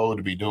was too old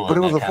to be doing. But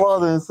it was a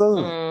father and son.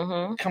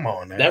 Mm-hmm. Come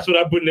on, now. That's what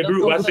I put in the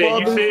group. I said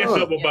you said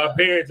something Yeah. about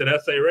parents, and I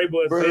say Ray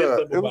Bud said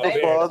something about the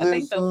parents. father I and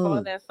think the son.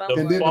 father and son.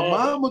 And then the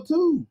mama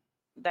too.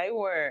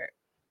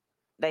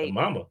 The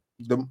mama.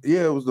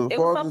 It was the It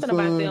was father something and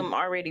son. about them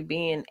already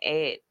being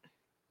at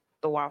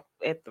the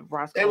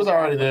Roscoe. It was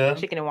already there.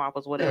 Chicken and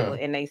Waffles, whatever,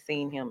 and they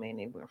seen him and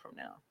it went from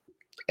there.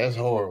 That's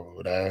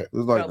horrible. That It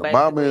was like So the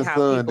mama and basically how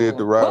son did the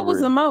people- robbery. What was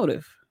the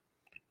motive?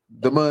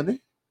 The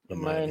money. The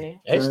money.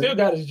 money. They still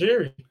got his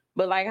jury.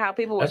 But like how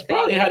people were That's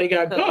probably how they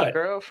got because caught. the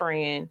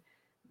girlfriend,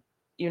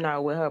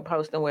 with her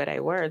posting where they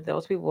were,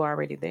 those people were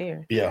already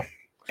there. Yeah,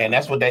 and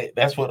that's what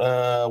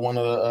one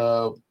of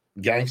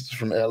the gangsters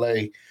from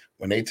LA,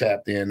 when they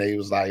tapped in, they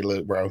was like,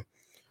 "Look, bro,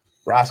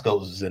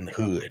 Roscoe's is in the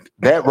hood."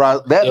 That Yeah,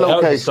 that was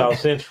location. South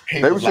Central.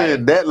 He They were was saying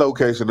like, that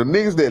location. The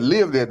niggas that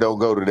live there don't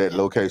go to that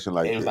location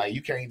like it was that. like,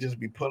 you can't just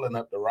be pulling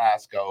up the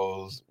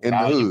Roscoe's with In the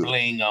all your hood.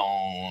 bling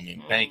on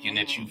and thinking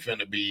that you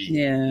finna be.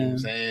 You know what Yeah. I'm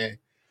saying?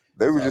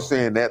 They were just So-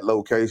 saying that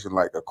location,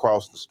 like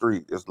across the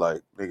street. It's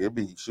like, nigga, it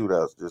be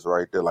shootouts just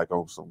right there, like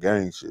on some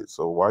gang shit.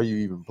 So why are you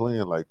even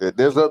playing like that?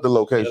 There's other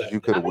locations you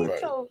could I have mean,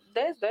 went to. so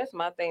that's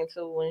my thing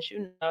too. Once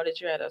you know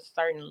that you're at a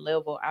certain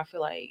level, I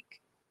feel like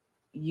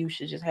you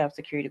should just have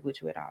security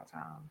with you at all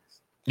times.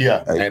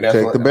 Yeah, Hey, and that's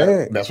check what the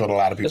bag. that's what a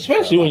lot of people,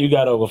 Especially when you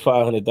got over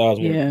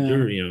 500,000 worth Yeah. of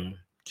jury on.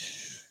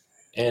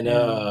 And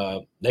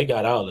they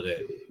got all of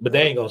that. But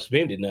they ain't gonna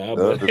spend it now.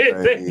 The But other they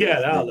thing got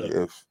is, all nigga, of it.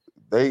 if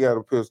they got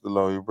a pistol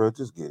on you, bro,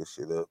 just get the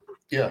shit up.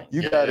 Yeah,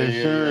 You yeah, got yeah,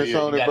 insurance yeah,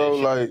 on you it, got bro.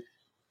 insurance. Like,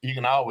 You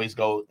can always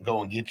go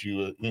and get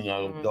you,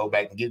 go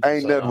back and get you.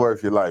 ain't nothing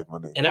worth your life, my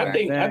nigga. And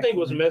I think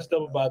what's messed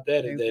up about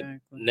that is that Exactly.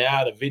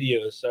 now the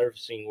video is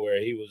surfacing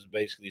where he was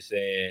basically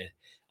saying,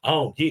 "I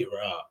don't get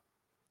robbed."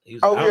 He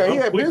was, Oh, yeah, he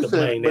I'm had quick been to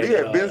saying- blame but that, he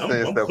had been I'm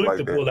saying stuff quick like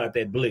to that. pull out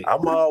that blick.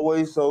 I'm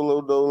always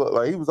solo though.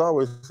 Like, he was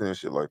always saying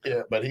shit like that.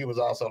 Yeah, but he was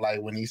also like,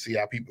 when he see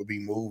how people be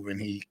moving,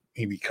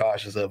 he be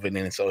cautious of it,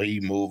 and so he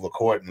move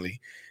accordingly.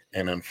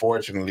 And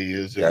unfortunately,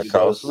 it's Got just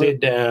caught Go slipping. sit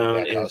down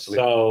Got in caught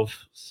slipping. South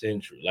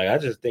Central. Like I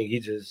just think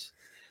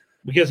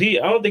because I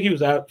don't think he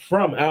was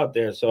out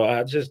there, so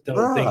I just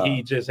don't think Nah.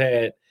 he just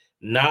had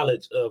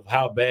knowledge of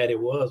how bad it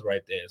was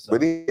right there. So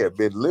But he had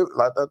been living.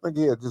 Like, I think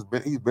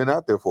he's been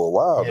out there for a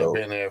while he though.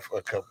 had been there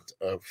for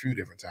a few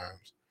different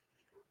times.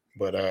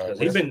 But 'cause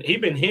he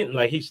been hinting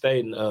like he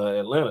stayed in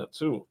Atlanta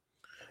too.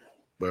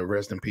 but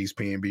rest in peace,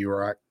 PNB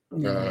Rock.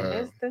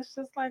 That's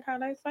just like how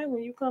they say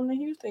when you come to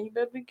Houston, you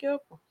better be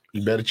careful.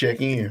 You better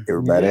check in.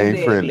 Everybody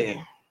ain't friendly.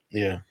 Exactly.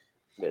 Yeah,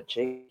 Better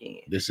check in.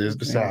 this is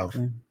the South.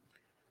 Exactly.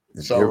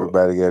 And So-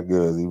 everybody got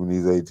guns. Even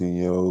these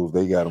 18-year-olds,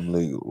 they got them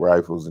legal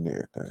rifles and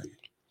everything.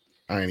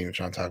 I ain't even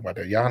trying to talk about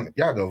that.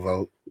 Y'all go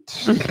vote.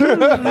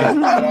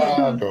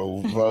 Y'all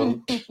go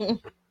vote.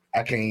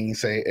 I can't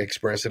even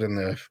express it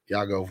enough.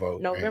 Y'all go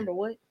vote. man. November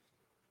what?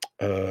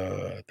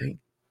 I think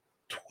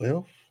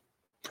 12.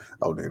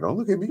 Oh, they don't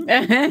look at me.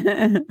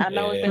 I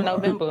know it's in Yeah.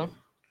 November.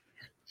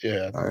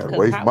 Yeah. I gotta 'Cause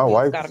wait for Hot my Wheels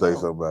wife to gotta say go.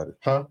 something about it.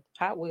 Huh?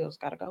 Hot Wheels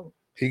gotta go.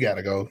 He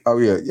gotta go. Oh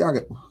yeah, y'all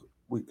got.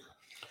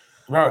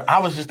 Bro, I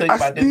was just thinking I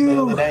about this the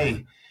still- other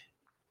day.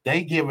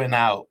 They giving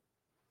out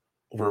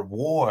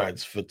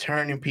rewards for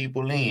turning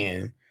people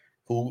in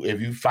who,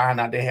 if you find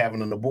out they're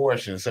having an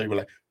abortion, so you're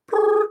like,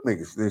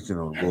 Nigga snitching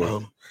on the boy.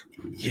 hello.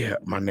 Yeah,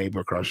 my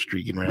neighbor across the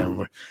street getting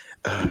around.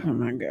 Oh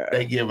my god.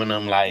 They giving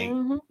them like,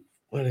 Mhm.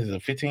 what is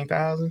it,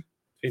 15,000?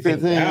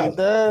 15,000.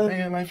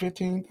 They like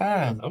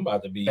 15,000. I'm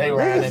about to be. They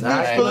riding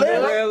Niggas high. for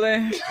living.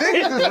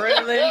 Really?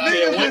 Really?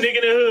 Yeah, one nigga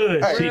in the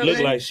hood. Hey, She look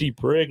really? like she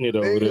pregnant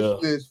over there. Niggas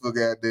snitch for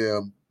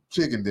goddamn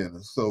chicken dinner.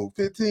 So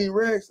 15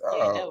 racks.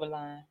 Yeah, never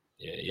lying.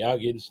 Yeah, y'all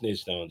getting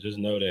snitched on. Just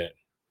know that.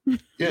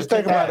 Just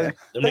think about it.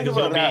 Them Think niggas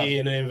about gonna it. be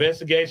in the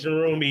investigation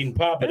room eating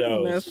Papa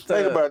Dogs.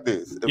 Think about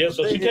this. If Yeah, a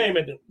so she nigga- came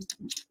at the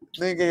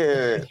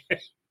Nigga had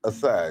a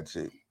side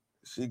chick.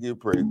 She get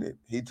pregnant.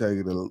 He take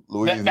her to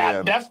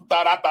Louisiana. That's the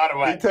thought I thought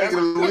about. He take her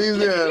to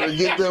Louisiana,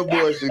 get the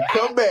abortion,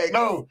 come back,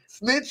 No,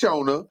 snitch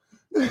on her,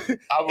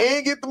 I was,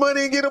 and get the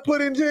money and get her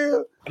put in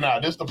jail. no,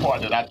 this is the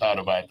part that I thought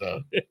about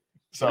though.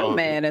 So I'm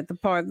mad at the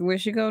part where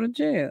she go to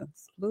jail.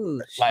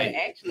 Bullshit. like,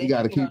 Actually, you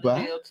gotta she keep go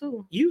to her. jail,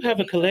 too. you have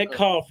a collect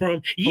call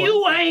from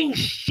you ain't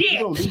shit.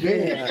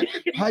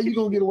 How you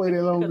gonna get away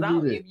that long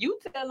Because if you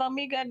tell on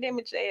me, goddamn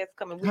it, your ass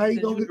coming with How you you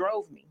 'cause gonna you get-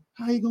 drove me.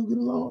 How you gonna get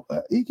along?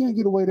 He can't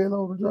get away that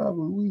long to drive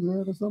to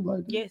Louisiana or something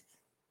like that. Yes,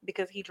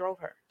 because he drove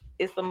her.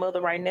 It's the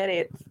mother right now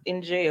that's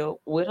in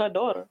jail with her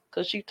daughter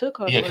because she took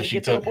her yeah, to because she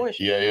get the took.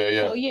 abortion.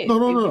 Yeah. So yes, No,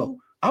 if no. you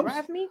I'm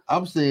drive me,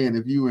 I'm saying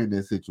if you were in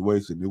that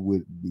situation, it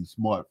wouldn't be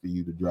smart for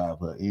you to drive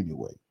her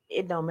anyway.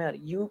 it don't matter.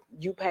 You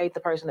paid the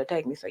person to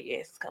take me, so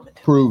yes, it's coming.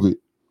 Prove it.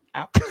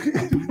 Out.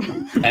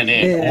 And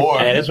then, Yeah. or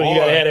Hey, that's when you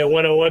or- gotta have that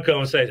one-on-one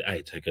conversation.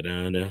 Hey, take her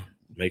down there.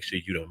 Make sure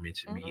you don't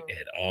mention me Mhm.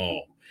 at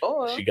all.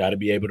 Or She got to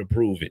be able to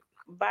prove it.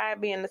 by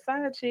being the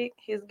side chick,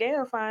 his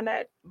gal find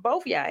out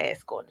both y'all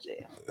ass going to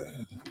jail.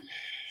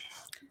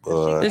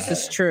 But This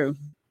is true.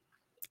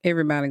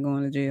 Everybody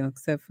going to jail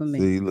except for me.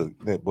 see, look,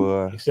 that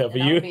boy. Except for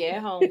And I'll you. be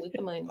at home with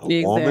the money.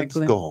 A woman's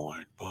Exactly.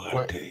 scorned. Boy, I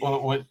What, tell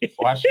you.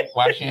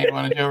 why she ain't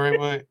going to jail,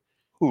 Redwood?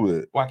 Who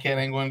that? Why Cat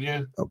ain't going to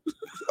jail?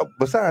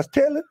 Besides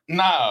telling?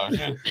 No,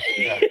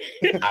 yeah.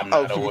 I'm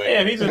Oh, not she- aware.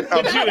 Damn, he's a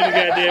put you in the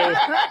goddamn.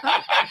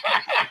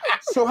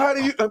 So how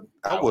do you? I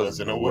I wasn't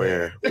wasn't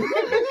aware.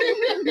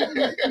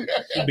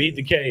 She beat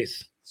the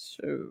case.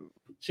 True.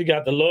 She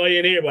got the lawyer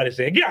and everybody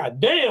saying, God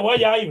damn, why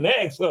y'all even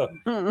ask her?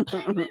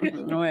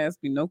 Don't ask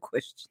me no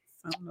questions.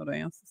 I don't know the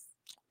answers.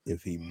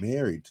 If he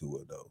married to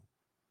her though,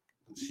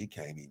 she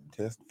can't even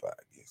testify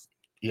against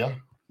him. Yeah,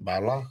 by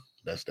law.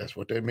 That's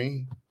what they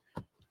mean.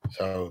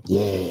 So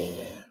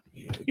Yeah,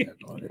 they got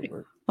all that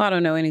work. Well, I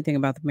don't know anything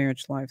about the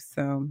marriage life,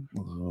 so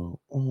Oh,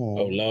 Oh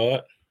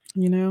Lord.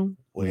 you know,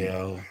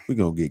 well, we're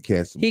gonna get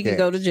Cat some he could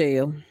go to cats.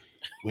 jail.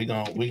 we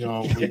gonna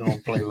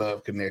play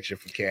Love Connection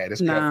for Cat.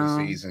 It's No.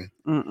 cuffing season.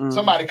 Mm-mm.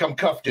 Somebody come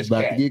cuff It's this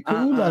about to cat. get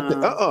cool out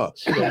there.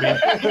 She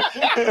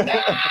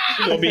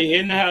gonna be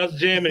in the house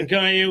jamming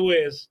Kanye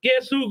West.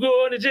 Guess who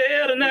going to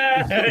jail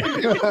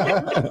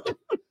tonight?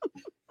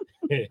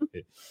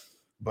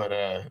 But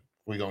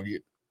we're gonna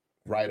get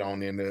right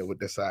on in there with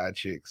the side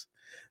chicks.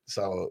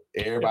 So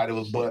everybody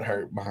was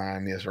butthurt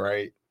behind this,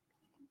 right?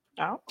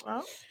 Oh.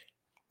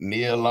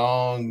 Nia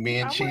Long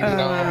being I cheated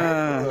wouldn't-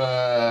 on.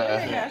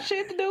 That ain't got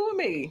shit to do with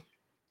me.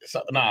 So,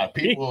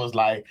 people was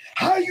like,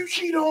 "How you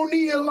cheat on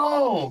Nia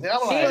Long?" And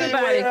I'm like,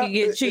 Anybody can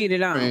get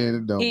cheated on. Man,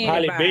 it don't Yeah.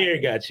 Halle matter. Berry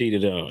got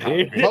cheated on.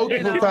 Multiple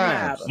don't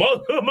times.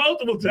 matter.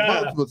 Multiple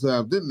times. Multiple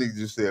times. This nigga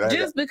just said,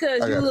 Just because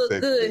I you got look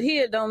sex good with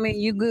here don't mean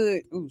you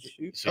good. Ooh,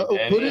 shoot. "Shit,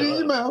 put it in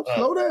your mouth.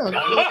 Slow down.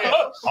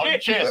 on your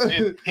chest.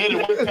 Hit it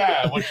one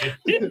time. What you?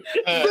 Say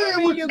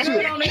it with You your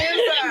good on the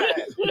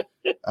chest. inside.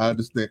 I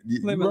understand.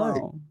 You're Leave me right.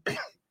 alone.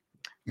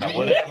 No,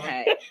 whatever.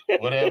 Hey,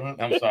 Whatever.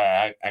 I'm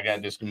sorry. I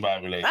got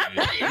discombobulated.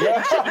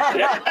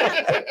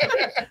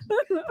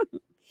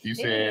 You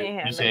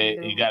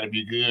said you got to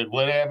be good.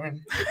 Whatever.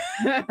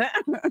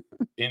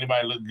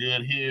 Anybody look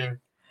good here?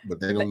 But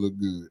they don't look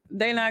good.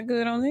 They not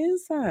good on the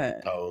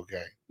inside. Oh,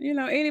 okay. You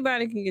know,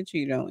 anybody can get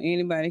cheated on.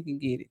 Anybody can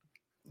get it.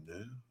 Yeah.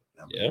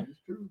 I mean, Yeah. it's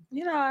true.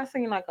 you know, I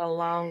seen like a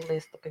long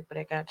list of people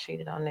that got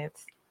cheated on.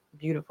 That's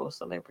beautiful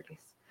celebrities.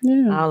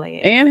 Yeah. All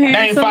they And Name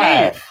handsome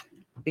men. 5.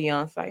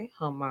 Beyonce,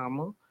 her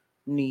mama,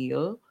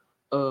 Nia,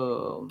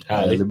 Halle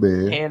Halle.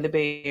 Berry. Halle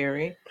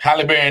Berry.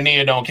 Halle Berry and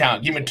Nia don't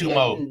count. Give me 2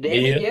 more.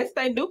 Nia. Yes,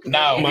 they do.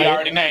 No, we Mike.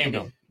 already named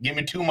them. Give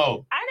me 2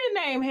 more. I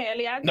didn't name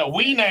Halle. No,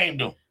 we named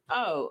them.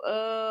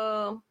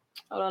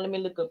 Hold on, let me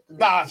look up. The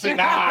Nah, see,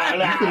 nah. You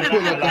can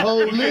pull up the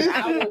whole list.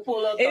 I will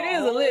pull up. It the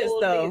is a list,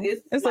 whole though.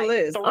 list. It's a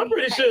list. I'm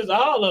pretty sure it's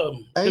all of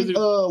them. Ain't,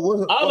 All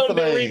what's of them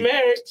her been name?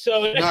 remarried,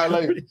 so Nah,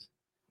 like-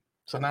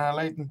 So now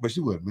Layton. But she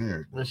wasn't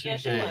married. What she Yeah,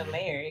 she said. wasn't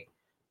married.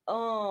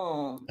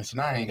 And so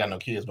now I ain't got no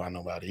kids by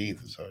nobody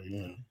either. So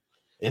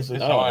it's Oh,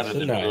 harder so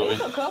to now- do.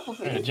 It's a couple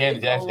people.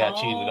 Janet Jackson got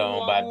cheated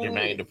on by Long,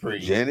 Jermaine Dupri.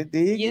 Janet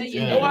did. Yeah, get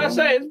yeah. cheated Oh, I on?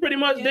 say it's pretty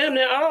much damn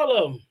near all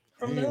of them.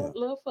 From Yeah.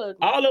 Lil Fugly.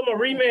 All of them are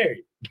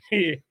remarried.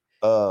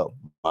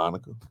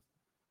 Monica.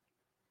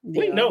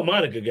 We know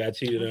Monica got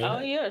cheated Oh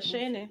on. yeah,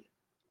 Shannon.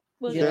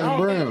 Was Shannon it? I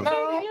don't Brown. think-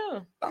 no, Yeah.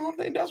 I don't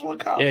think that's what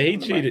caused Yeah, he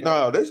it. cheated.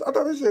 No, I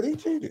thought they said he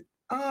cheated.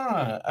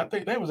 I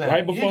think they was Right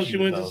having before she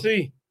issues, went though. to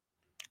see.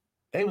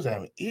 They was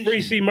having issues.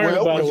 Free C Murder,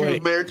 Well, by when the she way.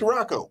 was married to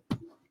Rocco.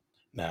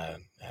 Nah,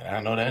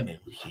 I know that nigga.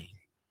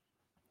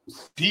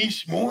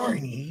 This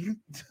morning,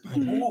 I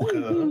woke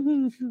up.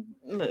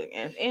 Look,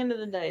 at the end of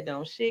the day,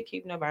 don't shit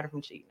keep nobody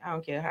from cheating. I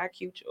don't care how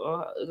cute you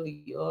are, how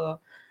ugly you are.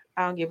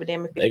 I don't give a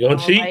damn if They you gonna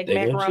don't cheat, like they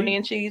gonna macaroni cheat.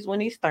 and cheese when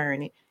he's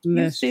stirring it. You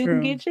That's still true.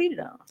 can get cheated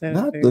on. That's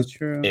Not very the-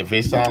 true. If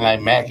it sound like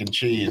mac and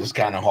cheese, it's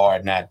kind of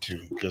hard not to,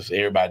 because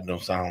everybody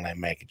don't sound like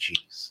mac and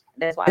cheese.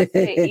 That's why I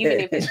said even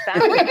if it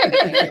sounds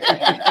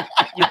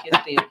like you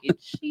can still get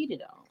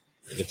cheated on.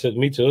 It took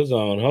me to a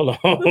zone. Hold on.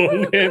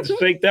 It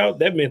faked out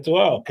that mental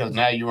out. Because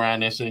now you're around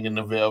there singing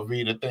the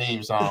Velveeta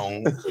theme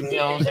song. You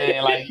know what I'm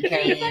saying? Like you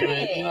can't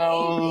even, you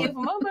know. If a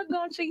mother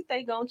gonna cheat,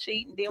 they gonna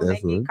cheat. And then when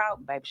That's they right. get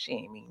caught, baby, she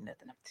ain't mean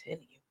nothing. I'm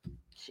telling you.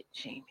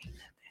 She ain't mean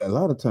A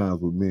lot of times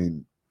with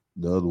men,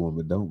 the other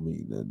woman don't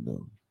mean nothing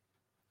though.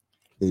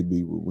 They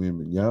be with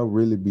women. Y'all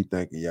really be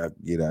thinking y'all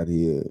can get out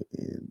here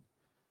and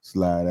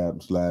slide out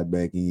and slide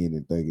back in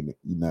and thinking that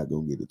you're not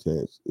gonna get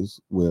attached.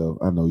 Well,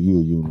 I know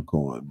you're a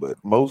unicorn, but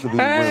most of these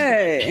women,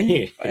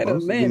 Hey, wait a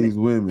most of minute. these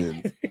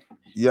women,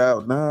 y'all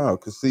now,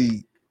 cause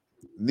see,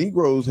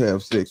 Negroes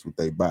have sex with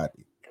their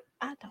body.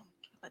 I don't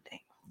give a damn.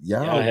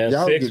 Y'all have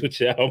sex with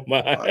y'all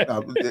mind.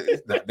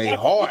 It's not they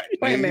heart.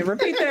 Wait a minute.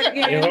 Repeat that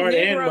Your again. heart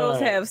and Negroes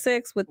mind. have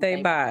sex with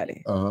their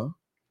body. Uh-huh.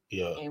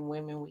 Yeah, And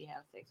women, we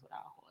have sex with our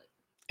heart.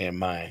 and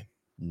mine.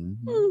 Mhm.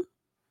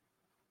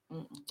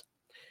 Mm-mm.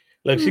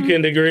 Look, she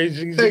couldn't agree.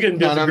 She couldn't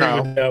No, disagree no,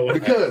 no. with that one.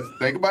 Because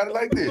think about it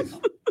like this.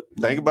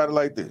 Think about it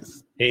like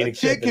this. He ain't A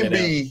chick accepting can that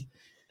be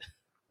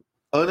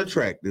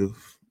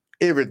unattractive,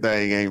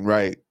 everything ain't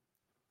right,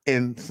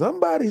 and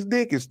somebody's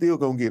dick is still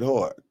gonna get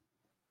hard.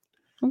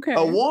 Okay.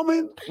 A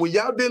woman, when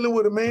y'all dealing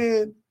with a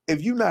man,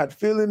 if you not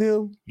feeling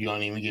him, You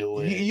don't even get you,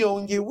 wet. you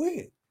don't get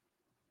wet.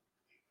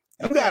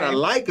 You gotta Okay.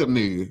 like a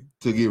nigga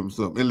to give him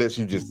something, unless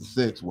you're just a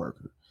sex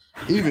worker.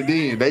 Even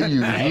then, they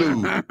use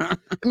lube.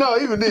 No,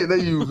 even then they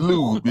use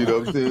lube. You know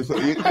what I'm saying? So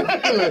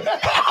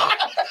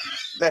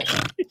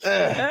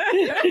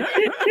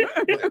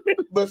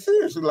but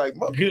seriously, like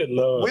Good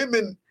Lord.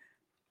 women,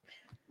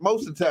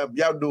 most of the time,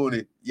 y'all doing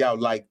it, y'all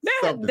like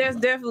something. There's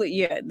about it.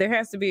 definitely, there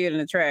has to be an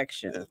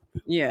attraction.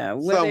 Yeah,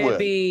 whether Somewhere. it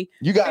be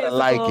You gotta physical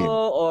like him.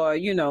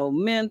 or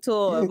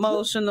mental, Yeah,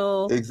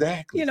 emotional.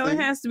 Exactly. You know, it See,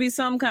 has to be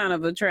some kind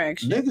of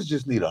attraction. niggas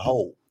just need a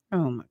hole.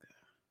 Oh my god.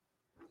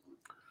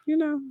 You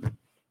know,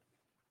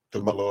 The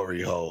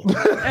glory hole. Don't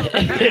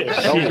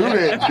do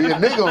that. Be a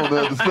nigga on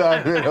the other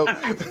side of that.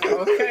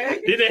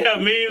 Okay. Did they have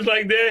memes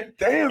like that?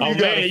 Damn, Oh you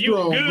got man, a you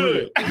strong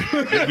good.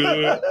 grip. You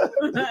good.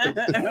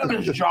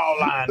 This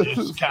jawline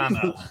just kind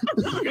of.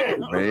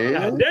 Man,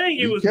 God dang,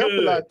 you be was careful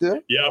good. out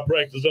there. Yeah, I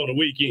practice on the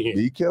weekend.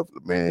 Be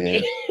careful,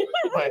 man.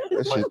 But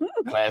That shit.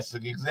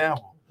 classic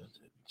example.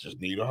 Just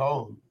need a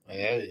hole.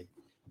 Hey.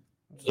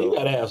 You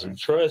gotta have some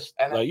trust.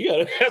 And Like you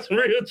gotta have some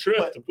real trust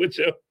But- to put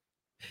your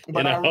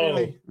But in a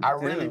I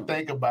really Damn.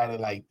 think about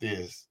it like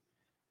this.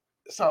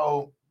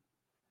 So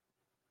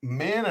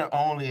men are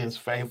only as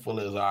faithful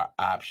as our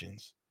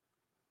options.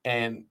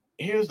 And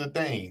here's the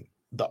thing: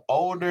 the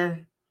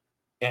older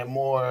and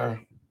more,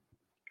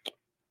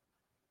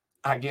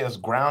 I guess,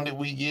 grounded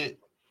we get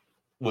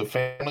with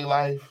family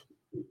life,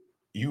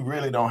 you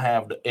really don't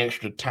have the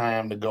extra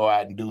time to go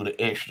out and do the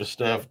extra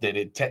stuff that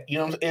it takes. You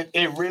know what I'm saying?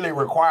 It really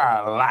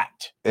requires a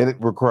lot. And it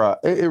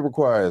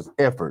requires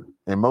effort,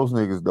 and most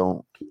niggas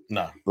don't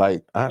No,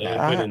 like. They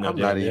ain't put in no I'm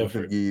not damn even effort.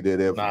 gonna give you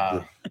that effort.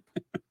 nah.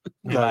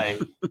 Be Like,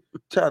 like,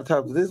 try to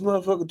talk to this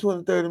motherfucker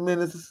 20, 30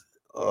 minutes.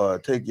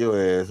 Take your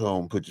ass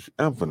home.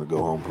 I'm finna go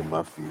home. Put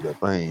my feet up.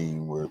 I ain't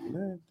even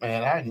working.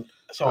 man,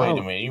 so wait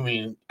a minute. You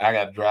mean I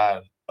got to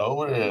drive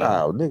over there?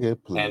 Wow,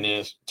 nigga, please. And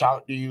then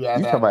talk to you. I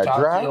You gotta talking about talk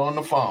to drive? you on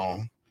the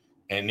phone,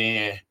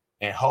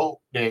 and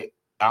hope that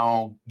I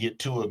don't get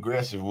too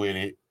aggressive with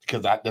it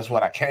because that's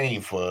what I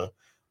came for,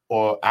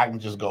 or I can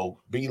just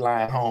go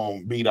beeline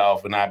home, beat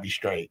off, and I be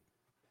straight.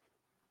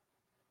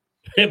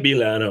 Be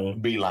lying on.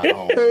 Beeline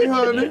home. Hey,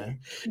 honey. man.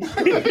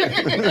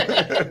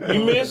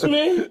 You miss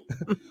me?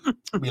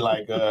 Be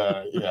like,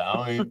 yeah, I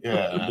don't even,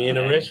 yeah. Be in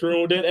the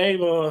restroom with that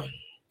Avon.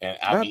 And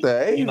I Not be,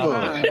 the you know,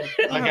 Avon.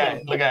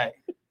 look at,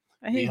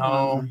 I be hate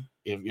home.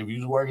 If you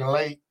was working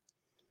late,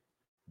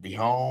 be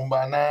home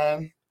by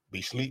 9,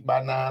 be sleep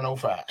by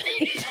 9:05.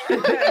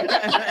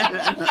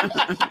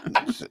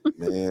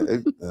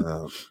 Man,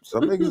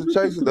 some niggas are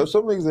chasing. There's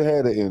some niggas that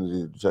had the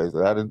energy to chase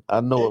it. I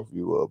know a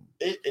few of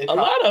them. A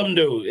lot of them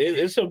do.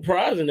 It's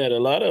surprising that a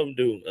lot of them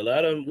do. A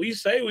lot of them. We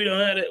say we don't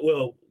have it.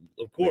 Well,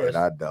 of course,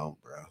 Man, I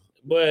don't, bro.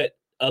 but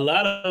a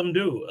lot of them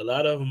do. A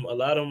lot of them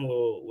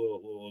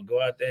will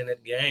go out there in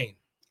that game.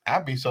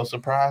 I'd be so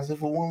surprised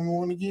if a woman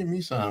want to give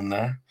me something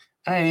now.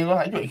 I ain't even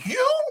like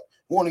you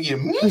want to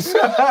give me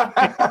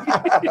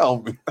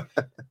something.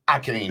 I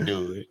can't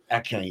do it. I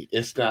can't.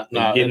 It's not. You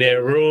Nah, get in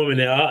that room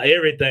and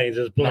everything's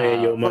just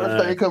playing your First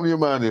thing mind. come to your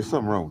mind is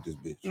something wrong with this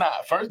bitch. nah.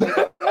 First thing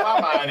in my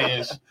mind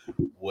is,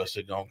 what's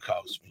it gonna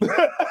cost me?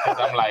 'Cause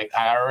I'm like,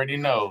 I already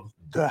know.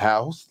 The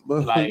house,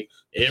 Like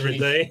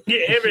Everything. Yeah,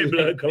 every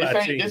blood clot.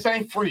 this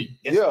ain't free.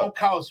 It's Yeah. gonna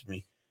cost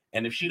me.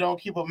 And if she don't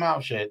keep her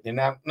mouth shut, then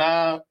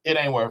it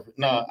ain't worth it.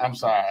 No, I'm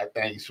sorry.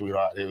 Thank you,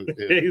 sweetheart.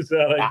 You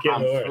sound like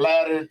Kevin I'm Hart.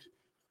 flattered,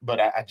 but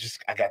I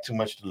got too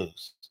much to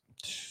lose.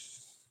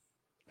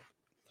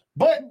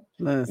 But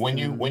when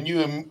you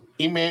Ime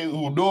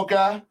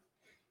Udoka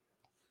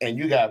and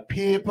you got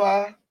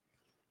Pipa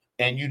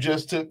and you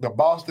just took the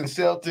Boston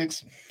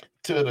Celtics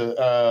to the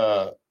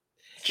Oh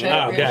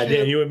championship,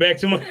 goddamn! You went back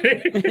to my.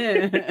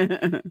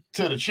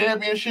 to the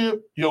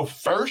championship your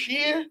first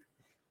year,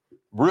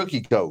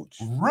 rookie coach,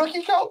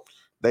 rookie coach,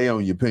 they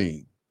on your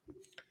ping.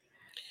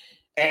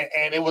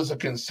 and it was a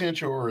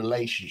consensual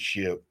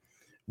relationship.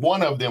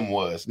 One of them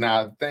was.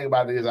 Now, the thing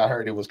about it is, I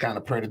heard it was kind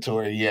of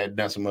predatory. He had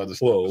done some other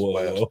stuff Whoa, as whoa,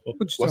 well. whoa!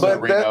 What's But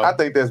up, Reno? I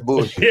think that's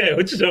bullshit. Yeah,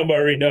 what you talking about,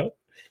 Reno?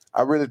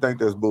 I really think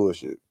that's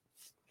bullshit.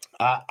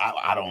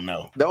 I don't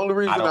know. The only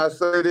reason I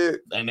say that,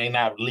 And they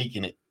not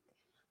leaking it.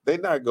 they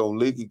not gonna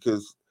leak it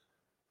because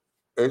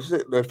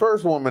the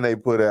first woman they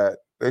put out,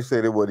 they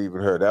said it wasn't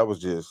even her. That was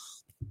just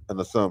an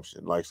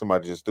assumption. Like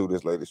somebody just threw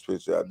this lady's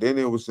picture out. Then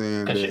it was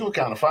saying Because she that was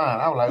kind of fine.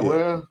 I was like, Yeah.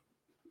 well,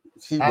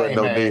 she I wasn't ain't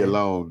no mad. Nia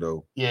Long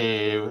though.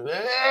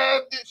 yeah.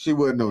 She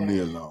wasn't no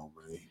Nia Long,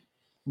 man.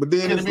 But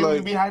then Could it's it be we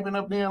like, be hyping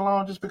up Nia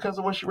Long just because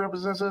of what she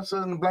represents us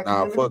in the black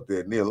nah, community? fuck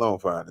that. Nia Long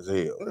fine as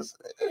hell.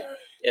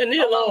 Yeah,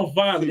 Neil Long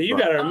fine, but you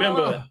gotta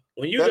remember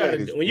when you That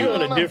lady's when you're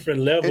on a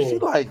different And she level.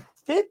 like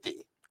 50.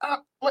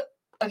 What?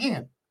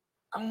 Again,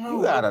 I don't know.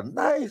 You got a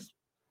nice,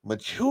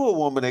 mature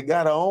woman that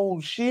got her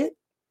own shit.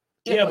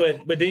 Yeah,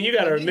 but then you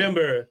gotta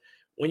remember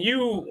when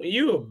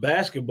you a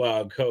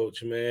basketball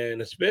coach,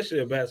 man, especially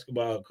a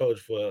basketball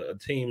coach for a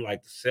team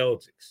like the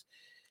Celtics,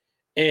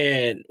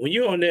 and when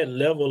you're on that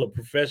level of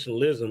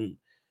professionalism,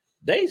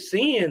 they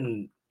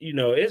seeing,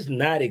 it's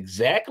not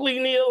exactly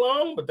Neil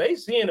Long, but they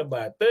seeing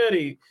about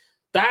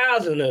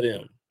 30,000 of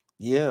them.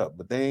 Yeah,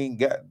 but they ain't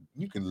got.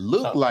 You can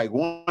look like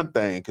one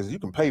thing because you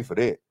can pay for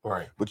that,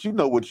 Right. but you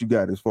know what you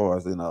got as far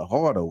as in a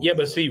heart over. Yeah, but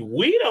there. see,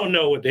 we don't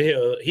know what the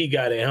hell he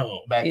got at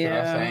home. Back to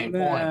that Yeah, same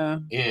yeah.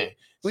 point. Yeah.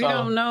 We So,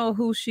 don't know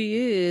who she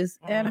is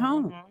at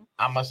home.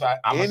 I'm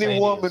any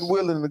woman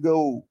willing to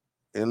go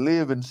and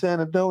live in San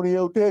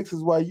Antonio,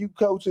 Texas, while you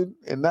coaching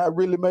and not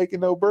really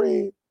making no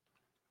bread,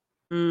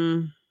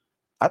 Mm.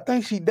 I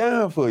think she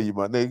down for you,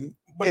 my nigga.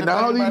 But And the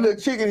all thing these about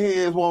little chicken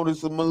heads wanted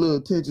some little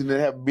attention to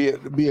have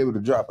to be able to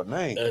drop a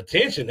name.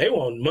 Attention, they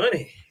want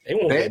money. They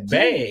want that too.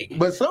 bag.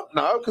 But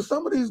because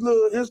some of these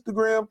little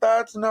Instagram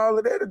thoughts and all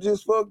of that are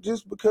just fuck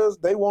just because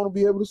they want to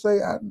be able to say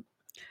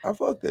I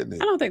fucked that I nigga.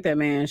 don't think that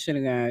man should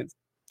have got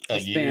A year?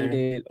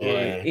 suspended or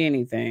Yeah.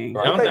 anything.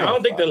 Right. I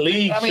don't think the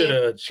league I mean,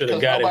 should have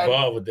 'cause got nobody-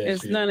 involved with that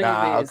It's shit. none of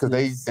Nah, your because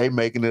business. they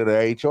making it an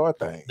HR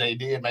thing. They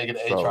did make it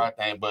an So- HR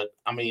thing, but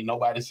I mean,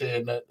 nobody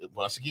said that.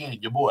 Once again,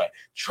 your boy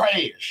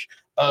trash.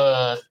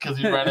 Because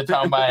he ran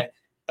talking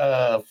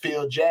about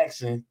Phil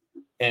Jackson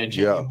and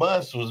Jimmy Yeah.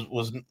 Buss was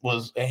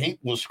and he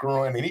was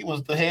screwing, and he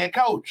was the head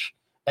coach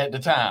at the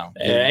time.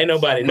 Ain't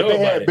nobody But know they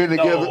about had it. been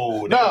together.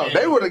 No, No,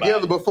 they were about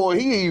together it. before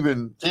he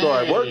even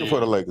started working for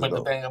the Lakers. But though.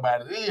 the thing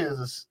about it is,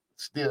 it's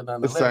still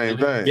The same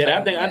thing. Yeah,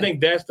 I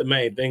think that's the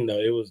main thing though.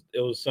 It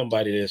was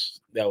somebody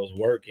that was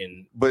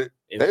working. But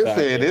they inside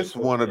saying the- it's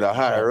one of the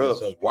higher ups'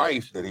 So-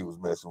 wife that he was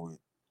messing with.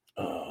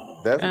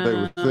 Oh. That's what they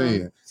were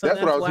saying. So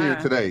that's what I was hearing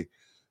why. today.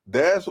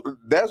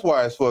 That's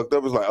why it's fucked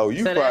up. It's like, oh, you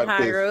So that probably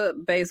higher up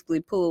basically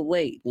pulled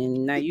weight,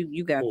 and now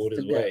you got pulled to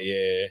his go. way,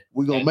 yeah.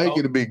 we gonna make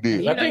it a big You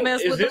deal. I done think-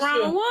 messed is with the this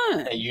wrong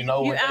one. And you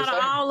know You what out they of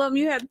say? all of them,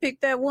 you had to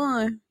pick that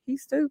one.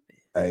 He's stupid.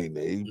 Hey,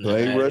 man, you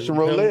play Russian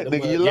Nah, roulette,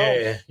 nigga. You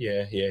lost.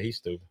 Yeah, he's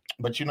stupid.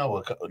 But you know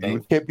what? You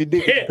kept your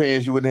dick in your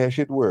pants, you wouldn't have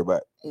shit to worry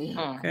about.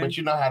 Okay. But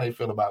you know how they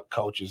feel about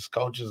coaches.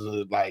 Coaches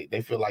are like,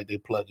 they feel like they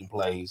plug and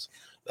plays.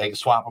 They can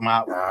swap them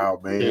out. Oh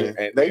man,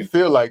 Yeah. they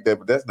feel like that,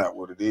 but that's not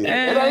what it is.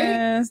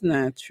 That's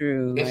not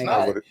true. It's Like,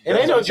 not. What it- And that's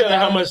ain't no what you telling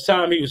how got. much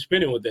time he was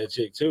spending with that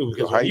chick too.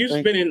 Because So how if you you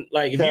think spending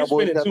if you Cowboys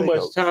spending got too their much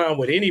coach? time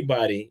with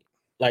anybody,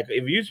 like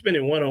if you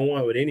spending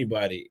one-on-one with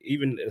anybody,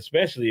 even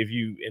especially if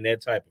you in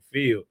that type of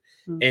field,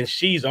 Mhm. and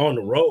she's on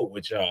the road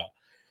with y'all,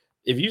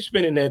 if you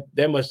spending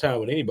that much time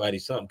with anybody,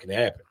 something can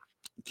happen.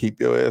 keep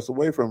your ass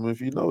away from him if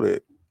you know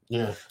that.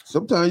 Yeah.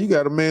 Sometimes you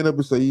got to man up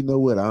and say, you know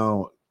what,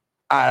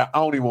 I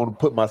don't even want to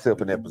put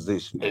myself in that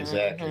position.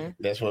 Exactly. Mhm.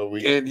 That's what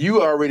we. And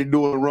you already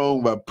doing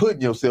wrong by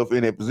putting yourself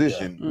in that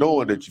position, Yeah.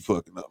 knowing that you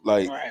fucking up.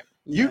 Like Right.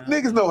 you Yeah.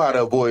 niggas know how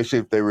to avoid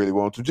shit if they really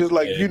want to. Just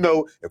like Yeah. you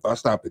know, if I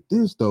stop at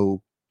this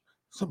though,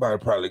 somebody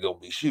probably gonna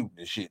be shooting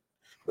and shit.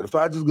 But if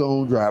I just go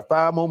and drive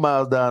 5 more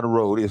miles down the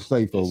road, it's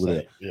safe It's over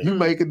there. safe, yeah. You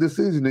make a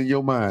decision in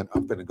your mind.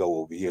 I'm finna go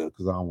over here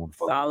because I don't want to It's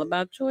fuck. all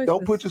about choices.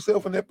 Don't put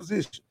yourself in that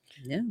position.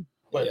 Yeah.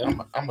 But Yeah. I'm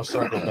gonna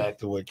circle back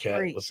to what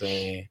Kat was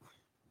saying,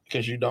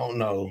 because you don't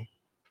know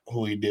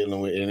who you're dealing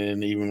with, and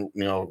then even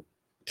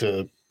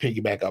to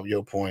piggyback off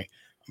your point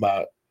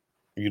about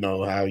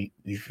how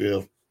you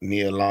feel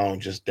Nia Long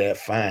just that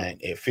fine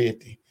at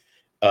 50.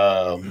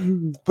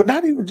 But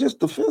not even just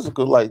the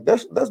physical. Like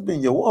that's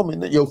been your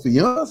woman, your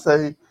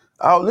fiance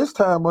all this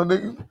time, my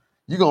nigga.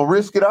 You gonna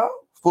risk it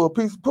all for a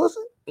piece of pussy?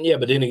 Yeah,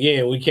 but then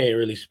again, we can't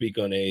really speak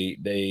on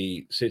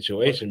they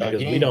situation because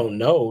we Again. don't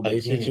know their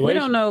Again. situation. We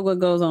don't know what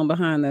goes on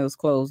behind those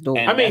closed doors.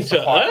 And I mean, that's the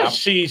to part us,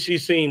 she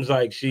seems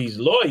like she's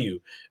loyal,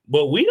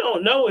 but we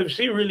don't know if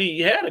she really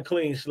had a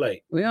clean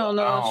slate. We don't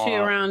know if she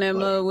around that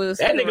mug with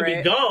a That nigga be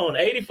cigarette, gone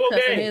 84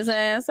 cussing games. his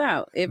ass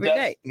out every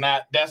day.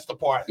 That's the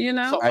part. You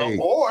know? So, Hey,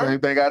 or same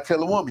thing I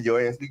tell a woman, your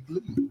ass need to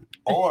leave.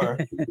 or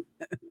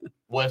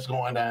what's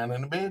going down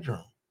in the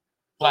bedroom.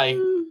 Like,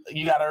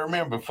 you got to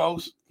remember,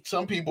 folks,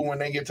 some people, when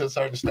they get to a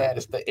certain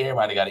status,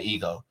 everybody got an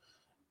ego.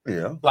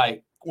 Yeah.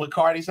 Like, what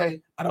Cardi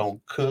say? I don't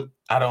cook,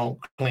 I don't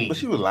clean. But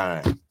she was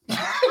lying.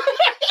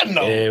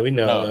 No. Yeah, we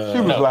know. No,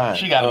 She was lying.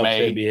 She got a Oh,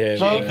 maid. she be having-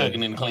 She ain't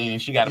cooking and cleaning.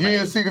 She got a You maid.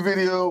 didn't see the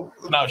video?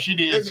 No, she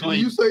did sleep.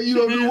 You say you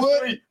don't She do did what?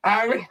 sleep.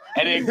 And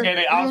then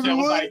You Offset do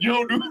was what? like, you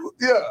don't do.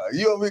 Yeah,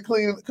 you don't be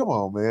cleaning. Come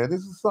on, man.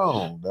 This is a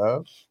song,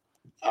 dog.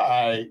 All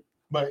right.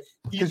 But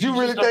Because you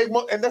really just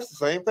think, and that's the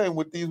same thing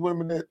with these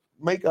women that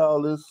make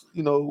all this,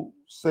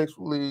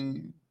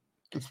 sexually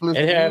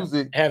explicit And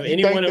music. have You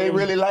any think one of they them-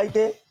 really like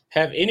that?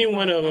 Have any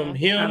one of them, I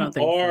him don't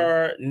think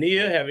or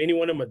Nia, have any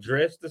one of them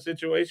addressed the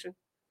situation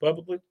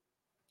publicly?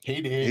 He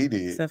did. He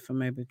did. Except for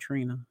maybe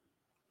Trina.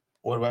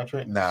 What about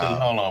Trent? Nah.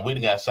 See, hold on. We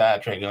done got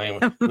sidetracked. We got to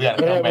What come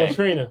happened back. with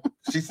Trina?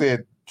 She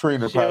said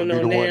Trina She don't probably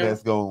be the know one now.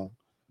 that's going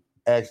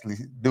to actually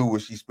do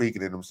what she's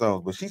speaking in them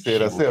songs. But she said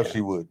She herself would.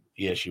 she would.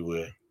 Yeah, she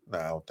would. No,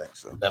 I don't think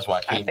so. That's why.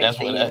 I King, think that's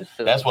she what. used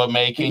to. That's what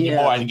made Kenya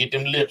Yeah. Martin get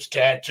them lips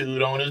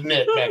tattooed on his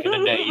neck back in the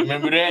day. You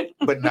remember that?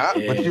 But not.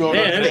 But you don't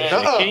Yeah,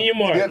 understand. yeah. Kenya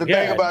Martin, Yeah, the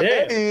thing God about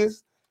that damn.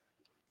 is,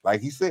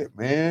 like he said,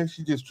 man,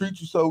 she just treats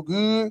you so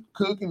good,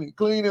 cooking and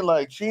cleaning.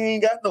 Like she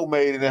ain't got no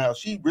maid in the house.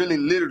 She really,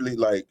 literally,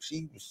 like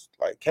she was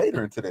like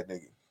catering to that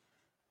nigga.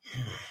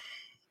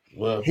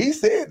 Well, He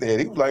said that.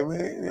 He was like,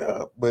 man,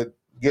 yeah. But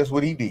guess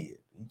what he did?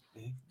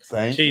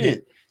 Same Cheated.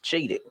 shit.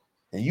 Cheated.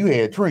 And you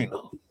had Trina.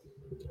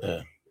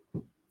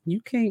 You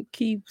can't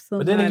keep But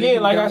somebody. then again,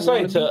 who like I don't say,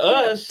 wanna to be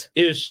us,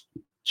 it's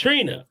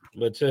Trina.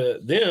 But to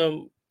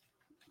them,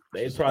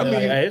 they probably I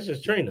mean- like, hey, it's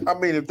just Trina. I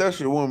mean, if that's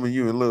your woman,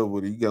 you in love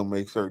with her, you gotta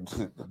make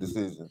certain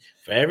decisions.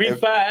 For every if-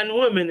 fighting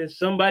woman, is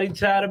somebody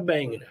tired of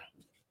banging her.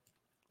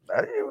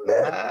 Not even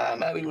that.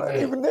 not even Not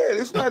that. even that.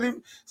 It's not even.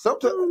 I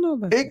Sometimes don't know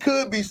about it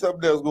could be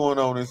something else going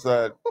on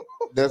inside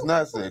that's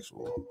not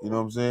sexual. You know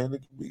what I'm saying?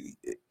 It could be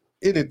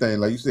anything,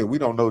 like you said, we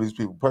don't know these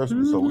people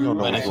personally, so we don't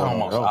know But what's it's going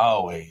almost on.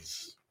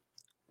 always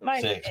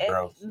Like sex, eh,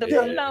 bro.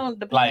 depending Yeah. on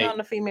Like-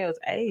 the female's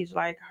age,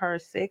 like her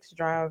sex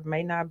drive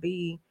may not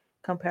be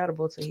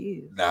compatible to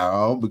his.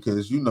 No,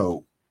 because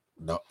no,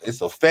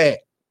 it's a fact.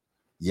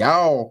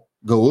 Y'all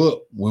go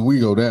up when we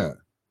go down.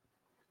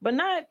 But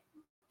not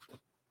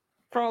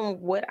from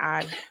what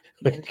I've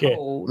been Okay.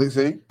 told. Look,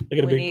 see, Look at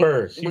the big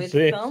purse. You With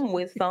said. some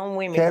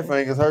women, cat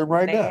fingers hurting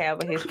right they now. have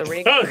a Oh,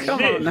 hysterectomy.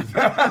 Come on now.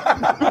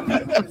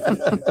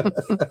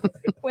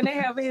 When they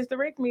have a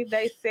hysterectomy,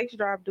 their sex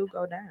drive do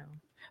go down.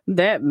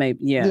 That may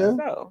Yeah.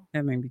 So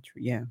that may be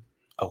true. Yeah.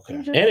 Okay. you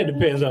just And it never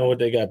depends know. on what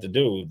they got to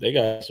do. If they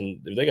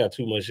got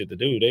too much shit to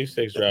do, their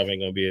sex drive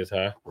ain't gonna be as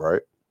high.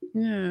 Right?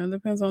 Yeah, it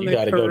depends on You their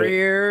gotta go to-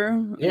 career.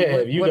 Yeah,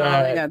 what, if you what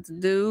all they got- got to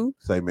do.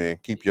 Say, man,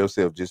 keep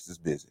yourself just as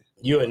busy.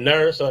 You a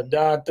nurse or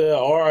doctor,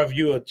 or if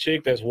you a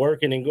chick that's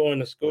working and going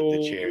to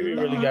school, cherry you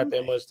really got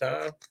that much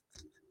time.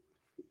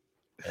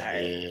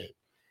 Yeah.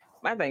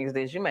 My thing is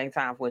this: you make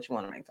time for what you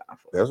want to make time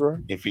for. That's right.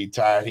 If he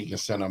tired, he can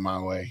send her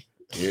my way.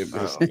 Yeah,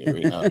 Oh. you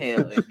know.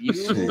 Hell, if you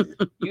Shit.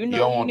 you don't know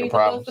you want the need to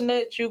problems. bust a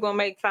nut, you gonna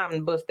make time to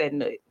bust that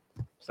nut.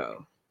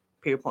 So,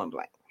 period, point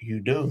blank. You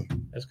do.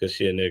 That's because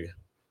she a nigga.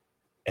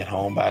 At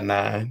home by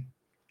 9,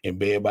 in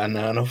bed by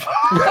 9:05.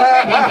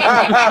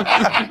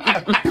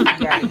 You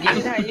gotta get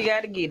it how you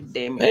gotta get it,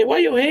 damn Hey, it. why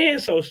your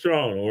hands so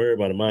strong? Don't worry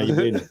about it, mind your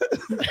business.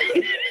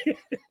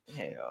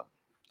 Hell.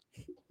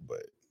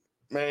 But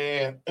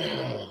man,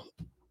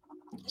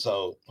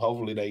 so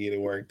hopefully they get it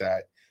worked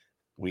out.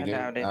 We I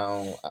didn't.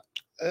 doubt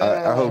it.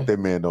 I hope that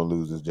man don't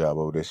lose his job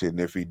over that shit. And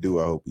if he do,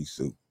 I hope he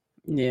sue.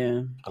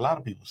 Yeah. a lot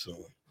of people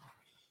soon.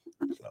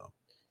 So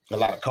a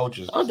lot of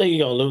coaches. I don't think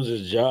he's gonna lose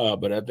his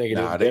job, but I think it is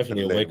Nah, they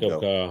definitely a finna let wake him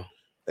up go. call.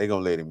 They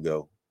gonna let him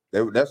go.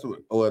 That's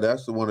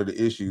one of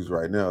the issues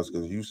right now is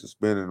because you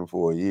suspended him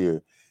for a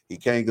year. He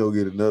can't go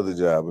get another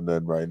job or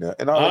nothing right now.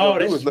 And all Oh, they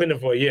they do is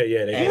suspended for yeah.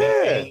 and They, they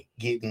Yeah. ain't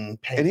getting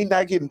paid. and he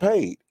not getting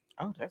paid.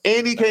 Oh, that's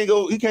And he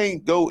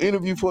can't go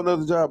interview for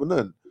another job or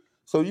nothing.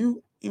 So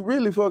you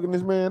really fucking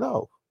this man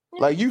off.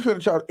 Like you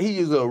finna try. He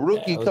is a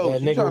rookie that was coach.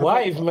 that You nigga tryna-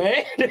 wife,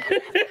 man.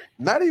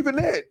 Not even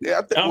that.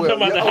 I'm talking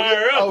about the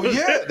higher up. Oh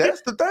yeah,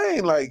 that's the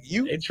thing. Like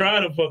you, They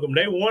trying to fuck him.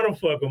 They want to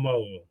fuck him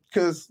over.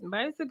 because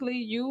basically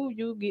you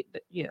get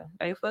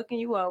they fucking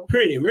you up.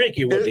 Pretty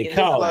Ricky, what they It's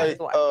call like-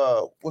 it. like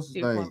what's his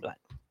Period, name? point blank.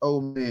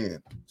 Oh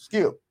man,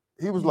 Skip.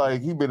 He was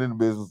like he been in the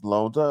business a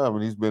long time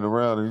and he's been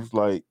around and he's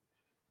like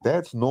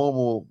that's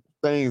normal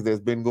things that's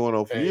been going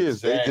on for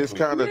years. They just Exactly.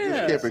 kind of just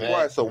Yeah. kept it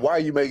quiet. So Exactly. why are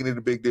you making it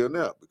a big deal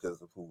now? Because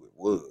of who it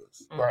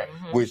was, Right.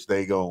 Mhm. which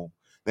they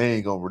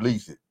ain't gonna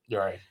release it.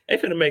 Right. They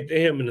finna make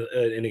him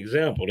an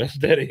example. That's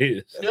that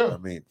is. Yeah. I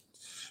mean,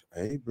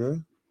 hey, bro,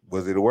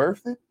 was it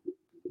worth it?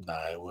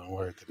 Nah, it wasn't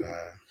worth it.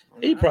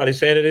 He probably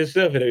said it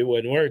himself that it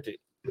wasn't worth it.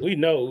 We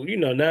know,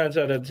 9 times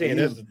out of 10,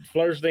 that's the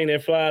first thing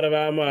that fly out of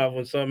our mouth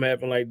when something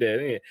happened like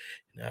that. Yeah.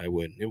 Nah, it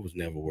wasn't. It was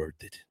never worth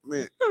it.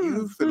 Man,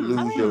 you finna lose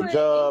I mean, your but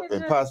job even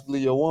and just- possibly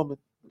your woman.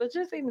 But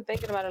just even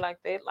thinking about it like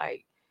that,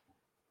 like,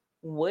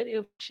 what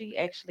if she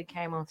actually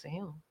came onto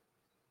him?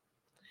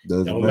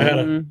 Doesn't Don't matter.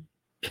 matter. Mm,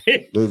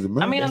 Doesn't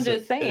matter. I mean, I'm It's a-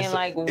 just saying, it's a-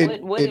 like,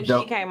 it- what it if she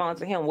don't- came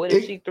onto him? What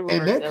if she threw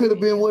And that herself could have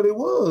been in? what it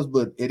was,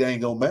 but it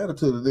ain't gonna matter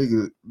to the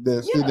nigga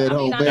that's Yeah, sitting at I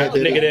home mean, I mad That's the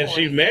know that nigga that that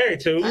she's married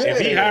to. If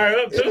he Yeah. higher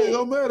up it ain't too,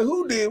 gonna matter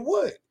who did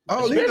what.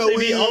 All he know especially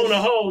if he is own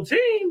a whole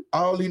team.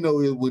 all he know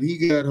is when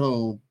he got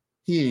home,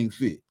 he ain't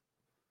fit.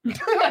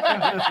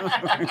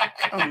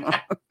 come on.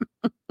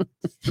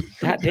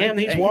 God damn,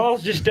 these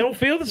walls just don't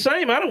feel the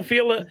same. I don't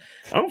feel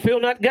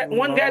not got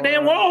one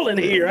goddamn wall in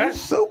here. It's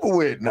super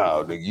weird.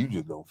 No, nigga, you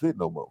just don't fit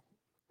no more.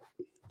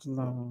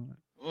 Lord.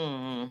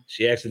 Mhm.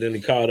 She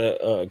accidentally called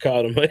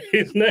him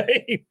his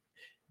name.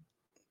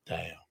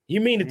 Damn.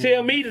 You mean to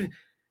tell me that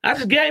I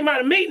just came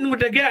out of meeting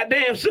with the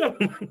goddamn son?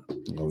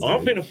 Oh,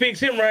 I'm finna fix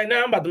him right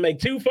now. I'm about to make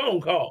 2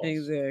 phone calls.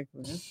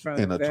 Exactly. That's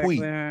probably And a exactly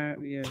tweet. how-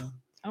 yeah.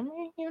 I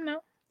mean,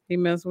 He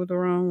messed with the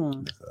wrong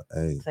one.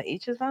 Hey, to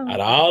each his own. Out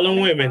of all them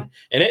women,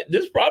 and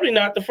this probably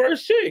not the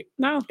first chick.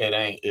 No. It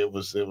ain't. It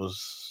was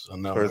a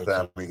number. first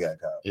time we got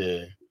caught.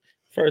 Yeah.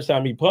 First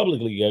time he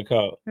publicly got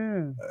caught.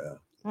 Yeah.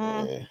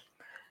 Mm. Yeah.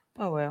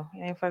 Oh well,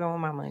 he ain't fucking with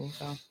my money,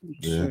 so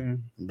Yeah. Sure.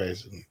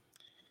 Basically.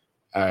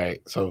 All right.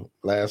 So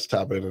last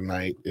topic of the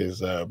night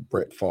is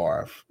Brett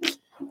Favre.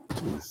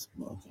 This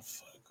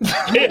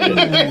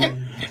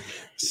motherfucker.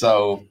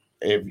 So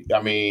they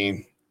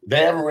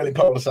haven't really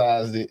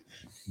publicized it,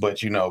 but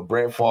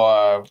Brett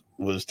Favre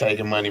was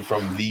taking money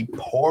from the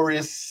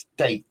poorest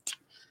state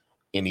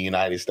in the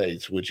United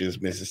States, which is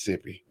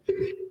Mississippi.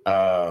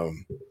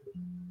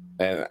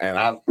 And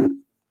I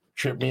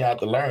tripped me out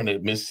to learn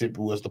that Mississippi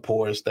was the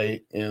poorest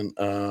state in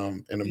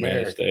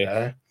America. States.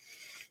 Right?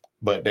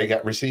 But they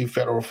received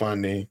federal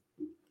funding,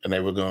 and they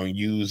were going to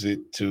use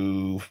it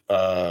to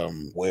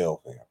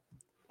Welfare.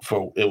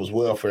 it was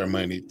welfare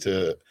money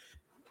to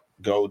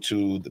go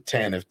to the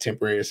TANF,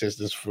 temporary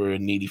assistance for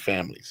needy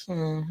families.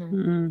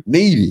 Mm-mm.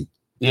 Needy.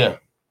 Yeah.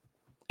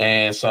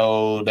 And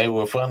so they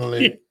were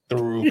funneling it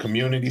through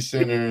community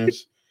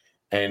centers,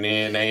 and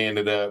then they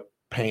ended up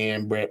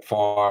paying Brett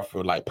Favre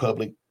for like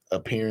public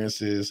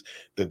appearances.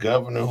 The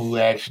governor who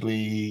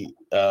actually,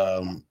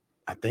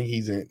 I think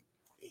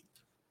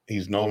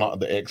he's no longer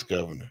the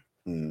ex-governor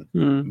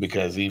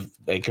because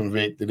they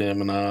convicted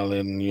him and all,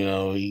 and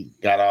he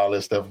got all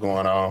this stuff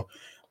going on.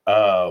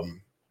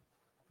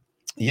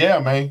 Yeah,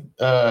 man.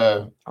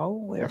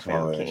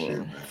 Welfare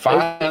king.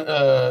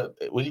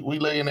 We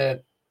looking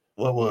at,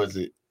 what was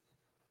it?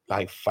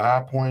 Like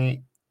 5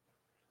 point.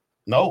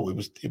 No, it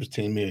was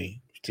 10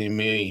 million. 10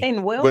 million.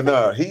 In welfare. But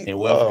nah, In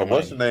welfare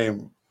what's the money.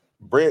 name?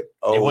 Brett.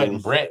 It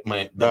wasn't Brett,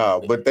 man. Nah,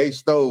 but they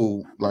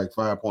stole like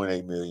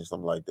 5.8 million,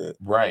 something like that.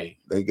 Right.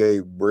 They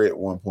gave Brett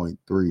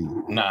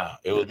 1.3. Nah,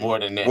 it was more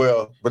than that.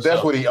 Well, but that's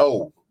So- what he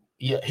owed.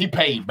 Yeah, he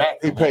paid back.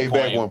 He paid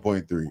back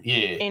 1.8. 1.3.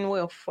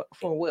 Yeah,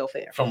 For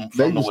welfare. from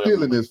They the were welfare.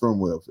 stealing this from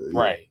welfare. Yeah.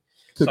 Right.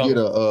 To So- get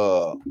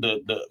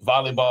The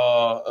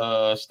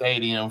volleyball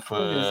stadium for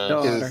His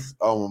daughter. his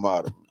alma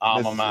mater.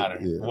 alma mater,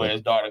 Mississippi, yeah. where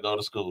his daughter go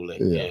to school at.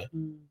 Yeah.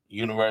 Yeah.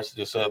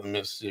 University of Southern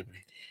Mississippi.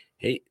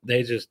 He's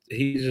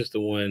just the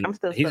one. I'm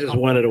still He's stuck just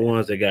on one of the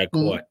ones that got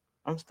Mhm. caught.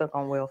 I'm stuck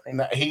on welfare.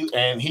 Now,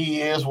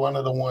 he is one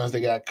of the ones that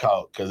got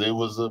caught because it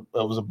was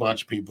a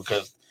bunch of people.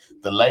 Because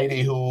the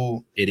lady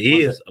who It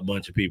is a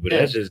bunch of people. Yeah.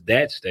 That's just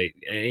that state.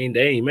 They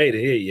ain't made it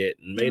here yet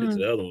and made it to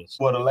the other ones.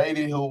 the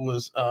lady who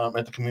was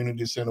at the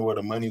community center where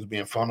the money was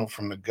being funneled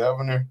from the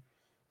governor,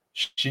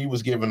 she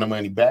was giving the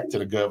money back to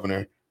the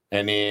governor,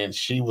 and then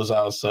she was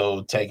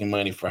also taking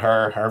money for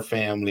her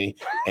family,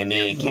 and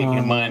then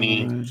kicking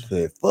money.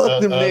 Said,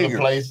 fuck them other niggas.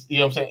 place, you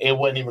know what I'm saying? It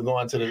wasn't even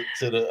going to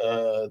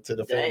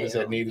the families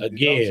that needed to go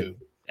Again. to.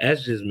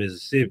 That's just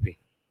Mississippi.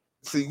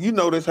 See, you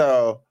notice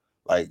how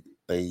like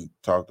they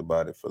talked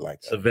about it for like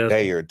a Sylvester.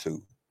 day or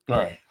two.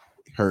 Right,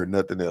 Heard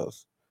nothing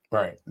else.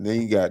 right. And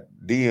then you got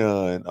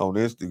Dion on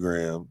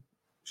Instagram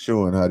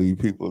showing how these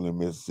people in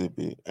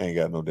Mississippi ain't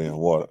got no damn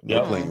water, no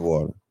Yep. clean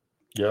water.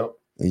 Yep.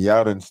 And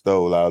y'all done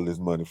stole all this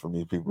money from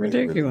these people. that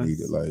really Ridiculous. need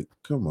it. Like,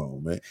 come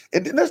on, man.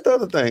 And then that's the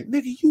other thing.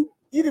 Nigga,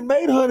 you done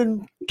made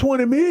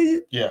 120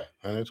 million. Yeah,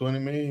 120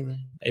 million, man.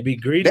 They be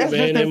greedy, That's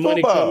man. just That in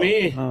money football. come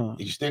in.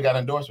 You still got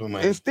endorsement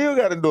money. And still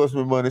got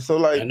endorsement money. So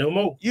like I know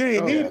more. you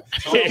ain't Oh, need yeah. it.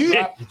 So So you,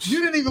 I- you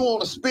didn't even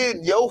want to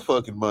spend your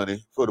fucking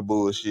money for the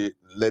bullshit.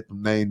 Let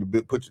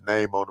them put your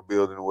name on the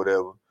building or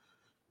whatever.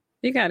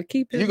 You got to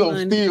keep his You gonna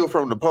money. steal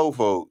from the po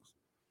folks.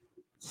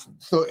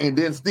 So and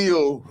then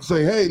still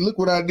say, hey, look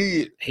what I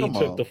did. He Come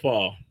took on. the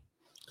fall.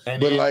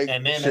 and but then, like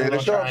and then Shannon they're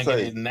gonna Sharp try and get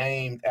say- it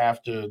named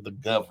after the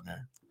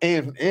governor.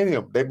 And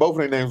him. They both of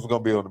their names was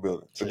gonna be on the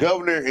building. The Yeah.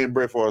 governor and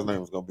Brett Favre's name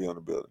was gonna be on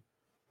the building.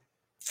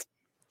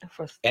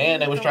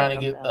 And they was trying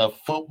to get a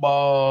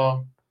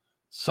football,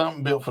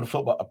 something built for the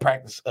football, a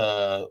practice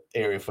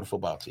area for the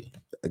football team.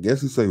 I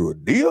guess he say, well,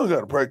 Dion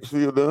got a practice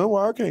field done.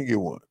 Why I can't get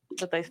one?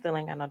 But they still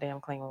ain't got no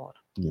damn clean water.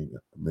 Yeah,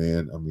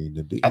 man, I mean,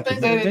 I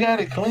think they got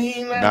it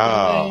clean. Now.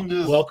 Nah. They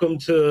just- Welcome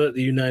to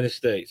the United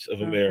States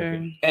of America.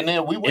 Okay. and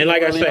then we And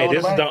like I wouldn't say, really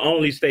this know is the about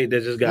only state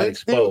that just got Flint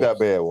still exposed. got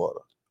bad water.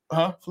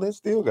 Huh? Flint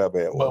still got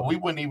bad water. But we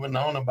wouldn't even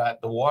known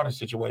about the water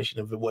situation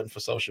if it wasn't for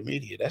social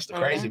media. That's the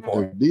crazy Mhm.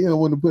 part. If Dion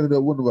wouldn't have put it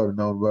up, wouldn't nobody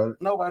known about it.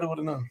 Nobody would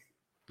have known.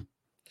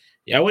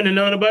 Yeah, I wouldn't have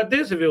known about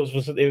this if it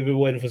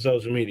wasn't for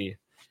social media,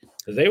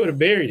 because they would have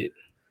buried it.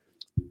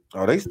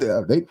 Oh,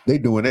 they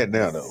doing that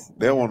now though.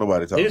 They don't want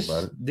nobody talking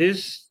about it.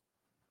 This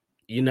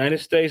United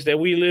States that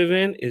we live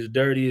in is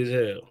dirty as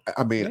hell.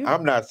 I mean, Yeah.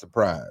 I'm not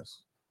surprised.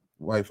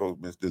 White folks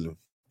been stealing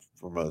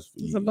from us for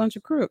It's years. a bunch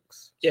of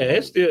crooks. Yeah,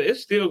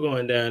 it's still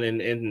going down,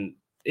 and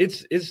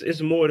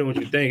it's more than what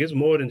you think. It's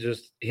more than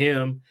just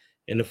him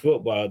and the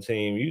football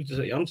team.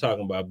 I'm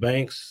talking about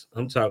banks.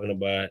 I'm talking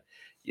about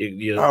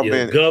your Oh,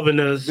 man.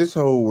 governors. This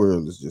whole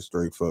world is just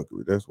straight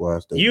fuckery. That's why I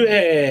stay. You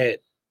had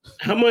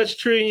how much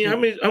trillion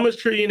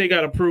they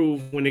got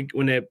approved when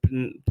that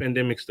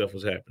pandemic stuff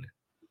was happening?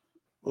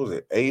 what was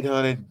it,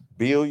 800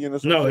 billion or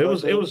something? No,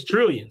 it was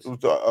trillions.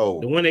 Oh,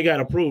 The one they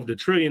got approved, the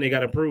trillion they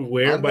got approved,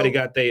 where I everybody know.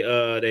 got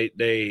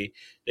they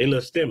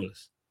little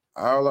stimulus.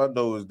 all I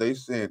know is they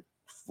sent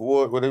they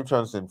were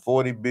trying to send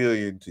 40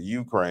 billion to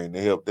Ukraine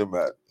to help them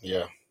out.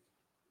 Yeah.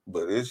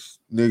 But it's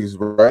niggas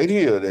right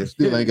here that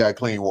still ain't got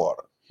clean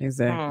water.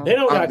 Exactly. They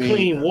don't I got mean-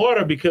 clean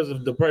water because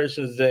of the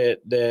persons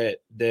that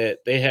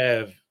they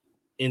have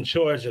in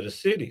charge of the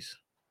cities.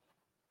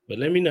 But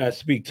let me not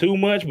speak too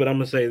much, but I'm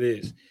gonna say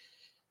this.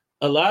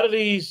 A lot of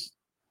these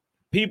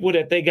people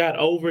that they got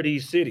over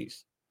these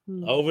cities,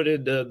 Hmm. over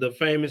the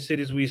famous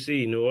cities we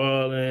see, New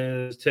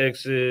Orleans,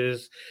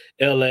 Texas,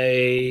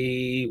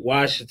 LA,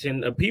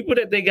 Washington, people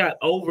that they got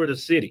over the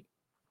city.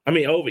 I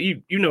mean, over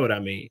you know what I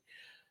mean.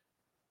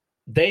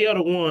 They are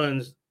the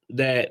ones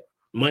that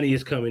money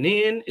is coming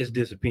in, is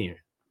disappearing.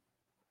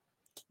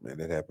 Man,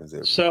 that happens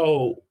every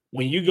So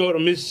when you go to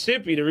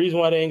Mississippi, the reason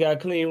why they ain't got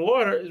clean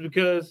water is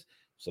because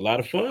it's a lot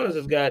of funds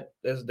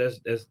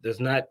that's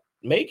not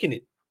making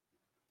it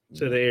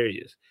to the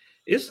areas.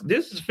 This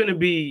is finna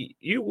be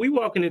we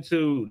walking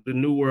into the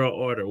new world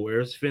order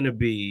where it's finna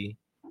be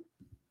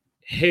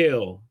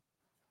hell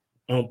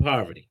on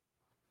poverty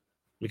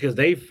because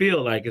they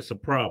feel like it's a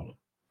problem.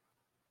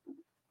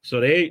 So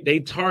they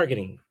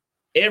targeting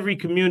every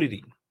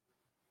community.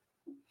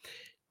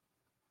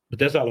 But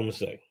that's all I'm gonna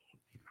say.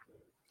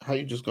 How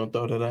you just gonna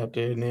throw that out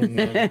there and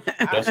then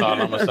that's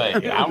all I'm gonna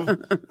say.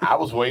 I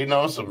was waiting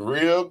on some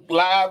real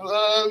live,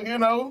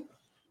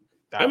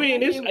 I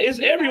mean, it's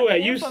everywhere.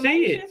 You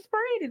see it.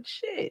 Spread it,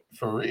 shit.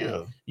 for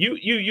real.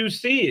 You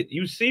see it.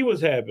 You see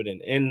what's happening.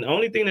 And the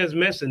only thing that's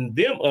messing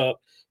them up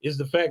is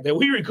the fact that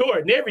we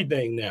recording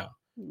everything now.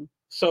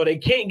 So they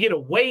can't get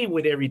away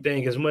with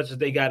everything as much as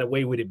they got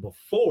away with it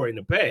before in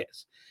the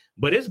past.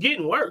 But it's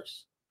getting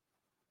worse.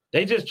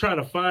 They just trying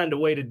to find a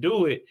way to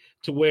do it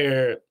to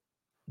where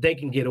they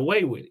can get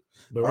away with it.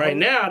 But right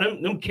now,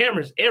 them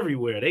cameras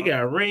everywhere. They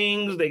got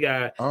rings, they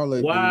got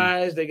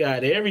wires, they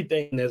got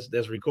everything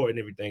that's recording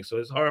everything. So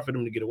it's hard for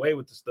them to get away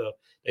with the stuff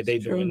that they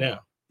doing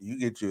now. You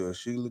get your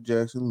Sheila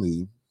Jackson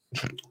Lee.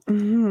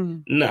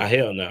 Nah,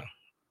 hell no.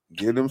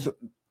 Get them some,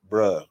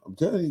 bruh. I'm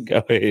telling you.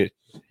 Go ahead.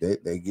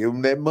 They give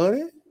them that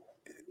money,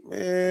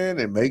 man,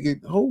 and make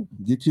it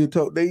get you a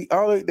token. They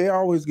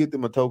always get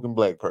them a token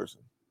black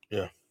person.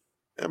 Yeah.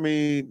 I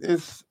mean,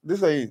 this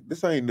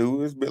ain't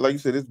new. It's been, like you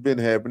said, it's been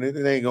happening.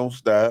 It ain't gonna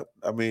stop.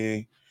 I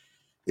mean,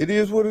 it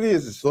is what it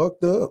is. It's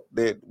fucked up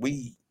that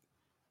we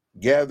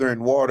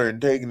gathering water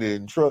and taking it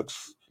in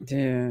trucks.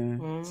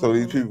 Yeah. So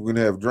these people can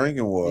have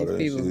drinking water.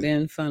 These people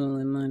been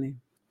funneling money.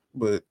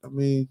 But I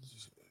mean,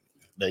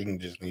 they can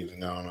just need to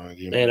go on and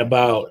give. And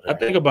I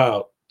think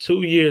about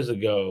 2 years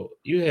ago,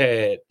 you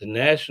had the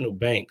national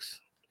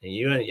banks, and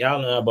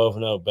y'all and I both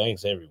know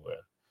banks everywhere.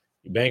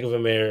 Bank of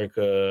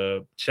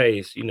America,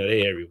 Chase,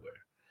 they everywhere.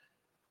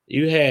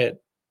 You had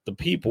the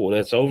people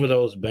that's over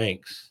those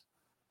banks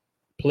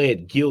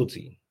pled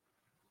guilty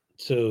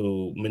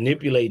to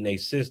manipulating a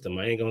system.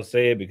 I ain't gonna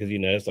say it because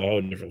that's a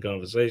whole different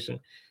conversation.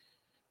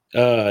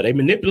 They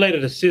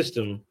manipulated a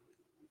system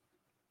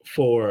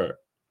for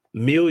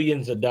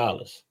millions of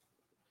dollars,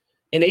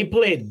 and they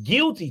pled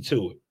guilty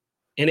to it,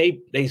 and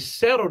they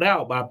settled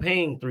out by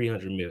paying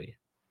 $300 million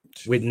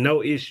with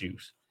no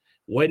issues.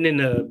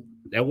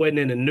 That wasn't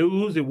in the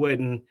news. It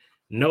wasn't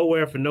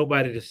nowhere for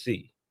nobody to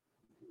see.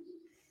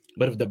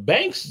 But if the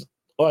banks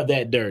are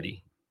that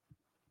dirty,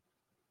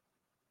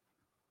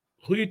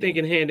 who you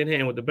thinking hand in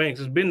hand with the banks?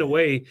 It's been the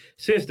way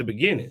since the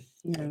beginning.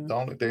 Yeah. The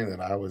only thing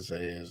that I would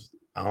say is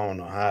I don't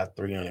know how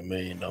 300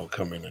 million don't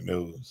come in the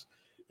news.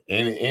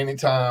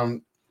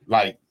 Anytime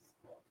like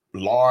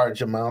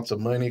large amounts of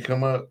money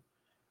come up,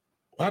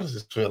 why does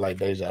this feel like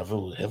deja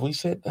vu? Have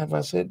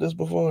I said this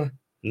before?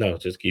 No,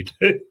 just keep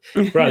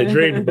probably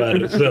dreamed about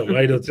it or something.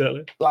 I don't tell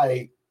it.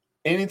 Like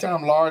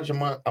anytime large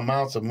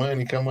amounts of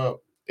money come up,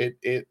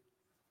 it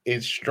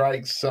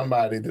strikes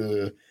somebody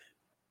to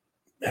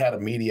have a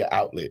media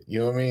outlet. You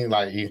know what I mean?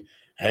 Like, hey,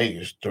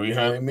 there's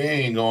 300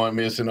 million going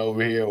missing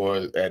over here,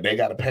 or they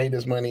got to pay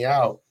this money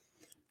out.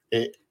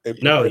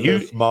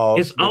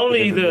 It's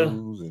only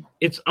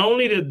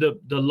the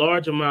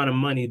large amount of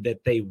money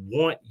that they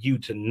want you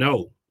to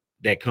know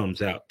that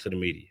comes out to the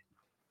media.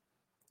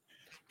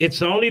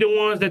 It's only the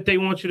ones that they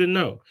want you to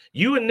know.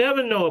 You would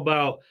never know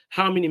about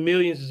how many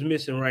millions is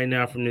missing right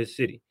now from this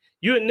city.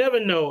 You would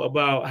never know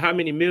about how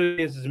many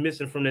millions is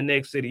missing from the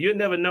next city. You'd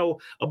never know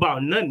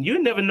about nothing.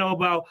 You'd never know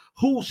about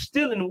who's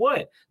stealing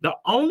what. The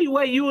only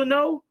way you will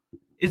know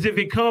is if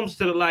it comes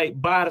to by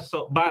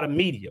the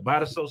media, by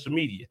the social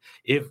media.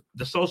 If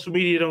the social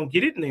media don't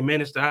get it and they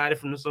manage to hide it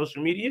from the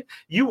social media,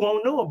 you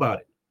won't know about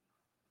it.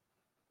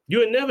 You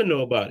would never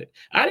know about it.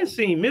 I didn't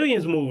see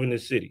millions move in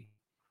this city.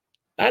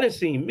 And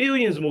that's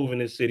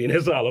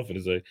all I'm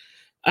finna say.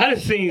 I done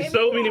seen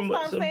so many.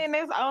 Saying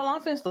that's all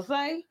I'm finna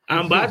say.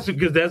 I'm about to,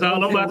 because that's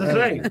all I'm about to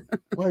say.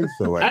 Why you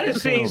so I done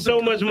seen so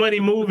much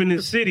money move in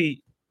this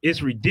city.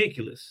 It's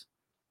ridiculous.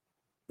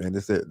 And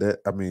I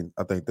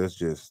think that's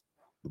just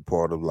the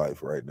part of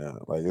life right now.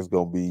 Like it's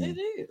gonna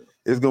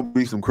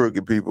be some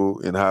crooked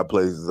people in high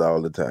places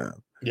all the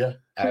time. Yeah,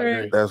 I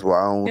agree. That's why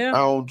I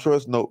don't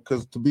trust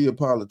because to be a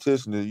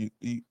politician,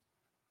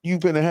 you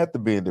gonna have to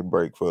bend and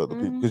break for other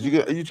people because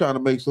you're trying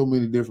to make so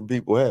many different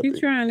people happy. You're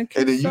trying to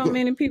kiss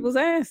many people's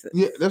asses.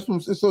 Yeah, that's what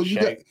I'm saying. So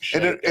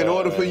in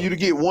order for you to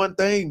get one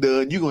thing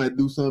done, you're gonna have to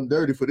do something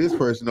dirty for this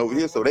person over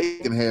here so they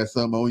can have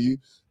something on you,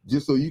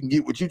 just so you can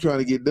get what you're trying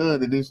to get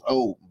done. And this,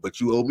 but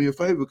you owe me a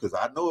favor because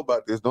I know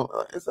about this.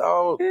 It's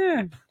all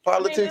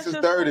politics is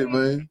dirty,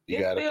 man.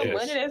 It's still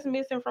money that's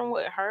missing from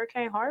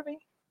Hurricane Harvey.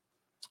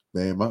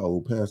 Man, my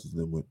old pastors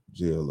then went to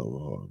jail over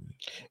Harvey.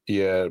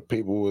 Yeah,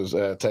 people was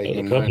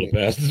taking a couple of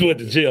pastors went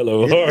to jail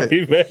over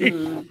Harvey,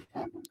 man.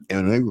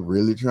 And they were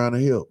really trying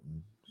to help.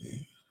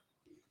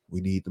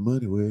 We need the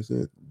money. Where's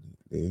that?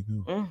 There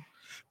you go.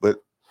 But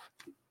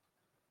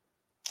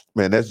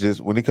man, that's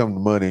just when it comes to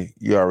money,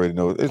 you already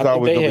know it's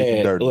always gonna be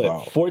some dirt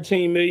involved.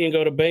 14 million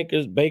go to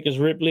Baker's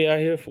Ripley out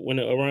here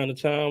around the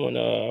time when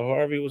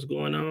Harvey was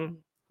going on.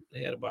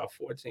 They had about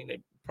 14.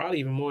 They probably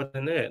even more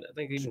than that. I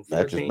think even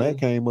 14. Matt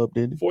came up,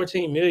 didn't he?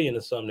 14 million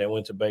or something that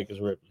went to Baker's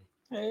Ripley.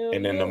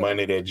 And then the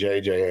money that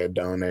JJ had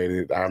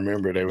donated, I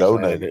remember they were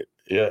donated.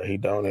 Yeah, he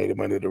donated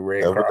money to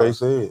Red Cross.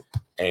 That's what they said.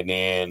 and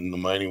then the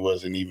money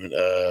wasn't even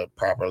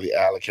properly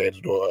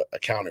allocated or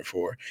accounted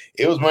for.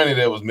 It was money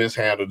that was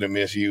mishandled and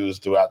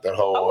misused throughout that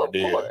whole Oh, of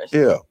ordeal. course.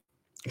 Yeah,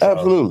 So,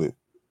 absolutely.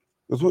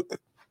 That's what,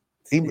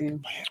 Yeah.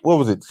 what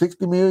was it,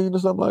 60 million or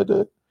something like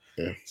that?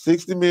 Yeah.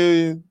 60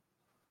 million.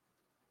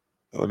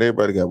 Oh, and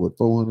everybody got what,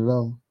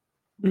 $400?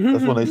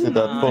 That's when they sent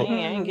out the Nah, phone. I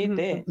ain't get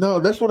that.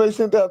 No, that's when they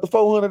sent out the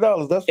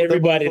 $400. That's what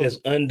Everybody that that's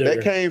motherfucker- under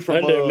that came from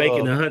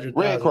making Red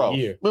 100,000 Cross. a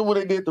year. Remember when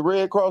they did the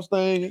Red Cross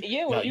thing?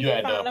 Yeah, No, well, you you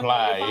had can to find them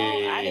apply, on your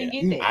phone. I didn't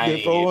You get that. I get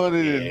ain't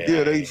 400 get and it.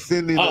 yeah, they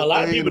send in Oh, a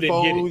lot of thing, people the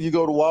didn't get phone. it. You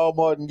go to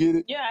Walmart and get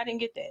it. Yeah, I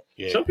didn't get that.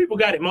 Yeah. Some people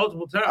got it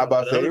multiple times. I about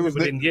but to say other it was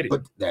people didn't get it.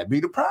 but that be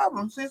the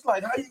problem. So it's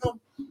like, how you gonna?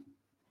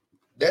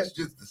 That's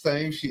just the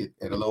same shit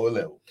at a lower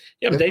level.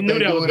 Yeah, but That's they what knew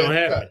that was doing gonna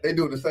at the happen. top. They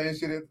doing the same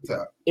shit at the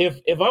top.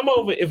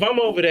 If I'm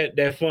over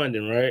that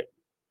funding, right?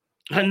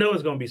 I know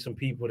it's gonna be some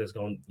people that's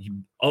gonna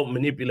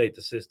manipulate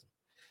the system.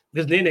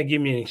 Because then they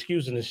give me an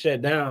excuse to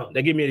shut down.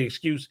 They give me an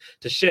excuse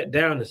to shut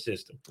down the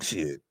system.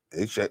 Shit,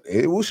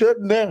 it was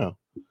shutting down.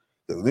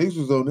 The niggas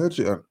was on that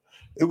shit.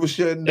 It was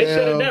shutting They down.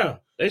 shut it down.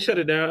 They shut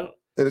it down.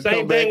 It'll Same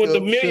come thing back with the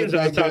up, millions shut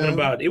I was back talking down.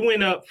 about. It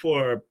went up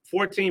for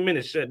 14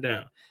 minutes, shut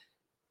down.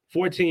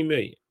 14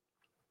 million.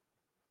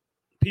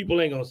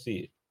 People ain't gonna see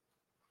it.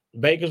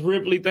 Baker's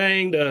Ripley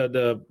thing,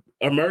 the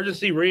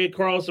emergency Red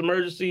Cross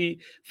emergency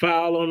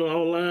file on the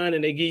online,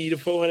 and they give you the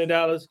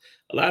 $400.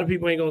 A lot of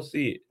people ain't gonna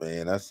see it.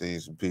 Man, I seen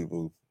some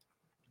people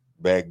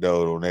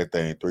backdoored on that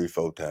thing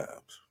 3-4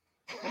 times.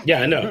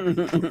 Yeah, I know.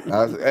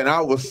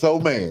 I was so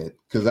mad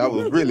because I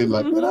was really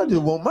like, man, I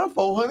just want my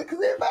 400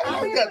 because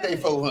everybody else got their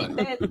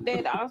 400.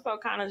 That also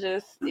kind of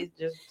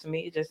to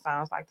me, it just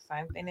sounds like the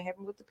same thing that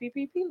happened with the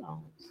PPP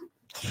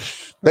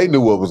loans. They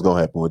knew what was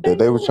gonna happen with that.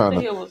 They knew was trying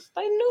what to. the hell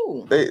they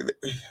knew.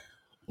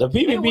 The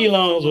PPP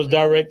loans was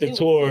directed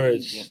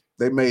towards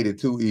They made it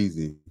too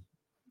easy.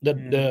 let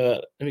me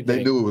They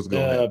think. knew it was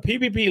gonna The happen.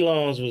 PPP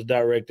loans was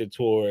directed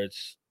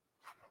towards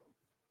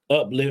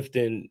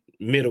uplifting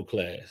middle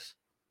class.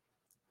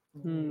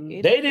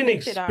 It They didn't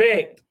affected our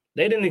bank.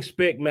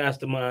 expect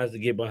masterminds to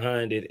get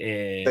behind it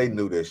They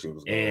knew that shit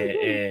was gonna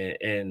happen.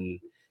 and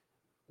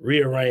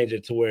rearrange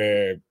it to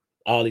where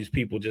all these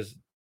people just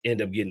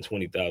end up getting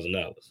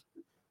 $20,000.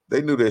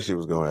 They knew that shit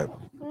was gonna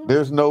happen.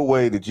 There's no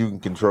way that you can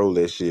control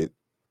that shit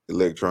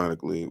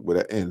electronically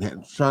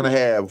and trying to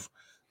have.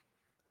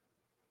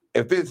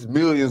 If it's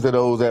millions of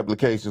those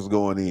applications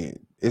going in,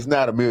 it's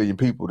not a million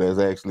people that's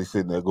actually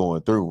sitting there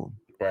going through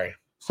them. Right.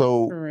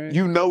 So Correct.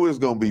 you know it's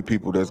gonna be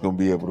people that's gonna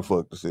be able to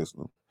fuck the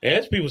system. And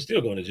there's people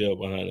still going to jail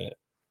behind that.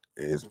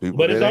 It's people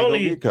But that it's ain't only-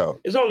 gonna get caught.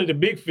 It's only the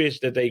big fish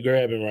that they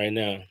grabbing right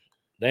now.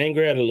 They ain't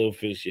grabbed the little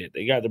fish yet.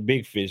 They got the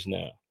big fish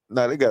now.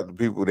 Now they got the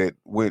people that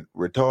went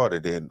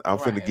retarded, and I'm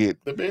finna Right.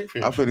 get. The big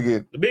fish. I'm finna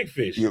get. The big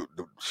fish.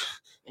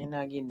 And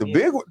not getting The it.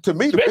 big one to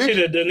me.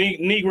 Especially The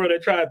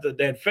Negro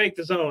that faked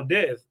his own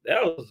death.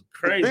 That was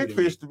crazy. big to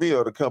me. fish to me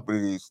are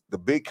the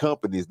big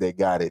companies that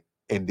got it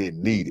and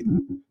didn't need it.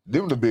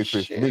 Them the big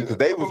fish to me Shit, because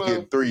they was well,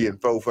 getting 3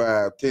 and 4,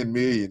 5, 10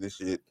 million and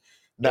shit.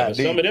 Yeah, Not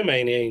some of deep. them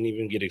ain't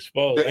even get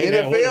exposed. The Ain't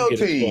had one NFL get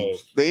teams,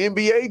 exposed. the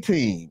NBA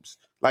teams,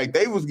 like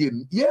they was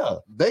getting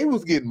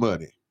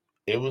money.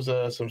 It was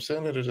some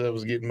senators that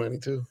was getting money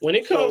too. When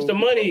it comes to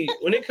money,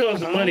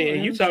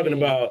 and you talking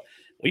about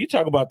when you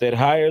talk about that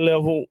higher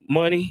level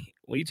money,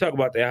 when you talk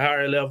about that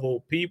higher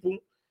level people,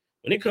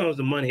 when it comes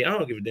to money, I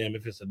don't give a damn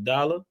if it's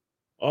 $1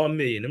 or $1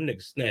 million. Them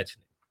niggas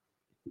snatching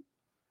it.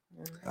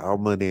 All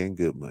money ain't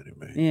good money,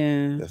 man.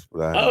 Yeah. That's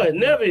what I. Oh, it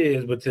never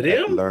is. But to I had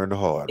to them, learn the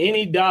hard way.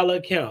 any dollar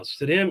counts.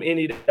 To them,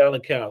 any dollar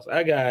counts.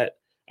 I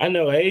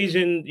know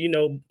Asian,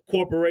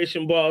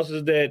 corporation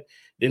bosses that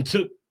then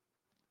took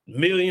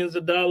millions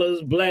of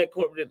dollars, black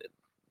corporate.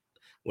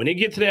 When they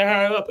get to that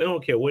higher up, I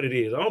don't care what it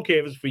is. I don't care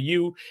if it's for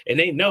you, and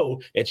they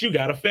know that you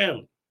got a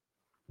family.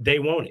 They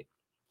want it.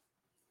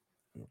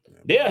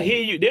 They'll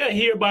hear you. They'll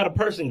hear about a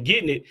person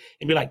getting it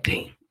and be like,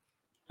 "Damn,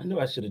 I knew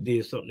I should have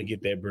did something to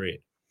get that bread."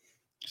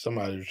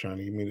 Somebody was trying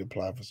to get me to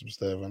apply for some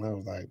stuff, and I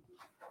was like,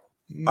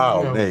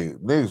 Oh, no.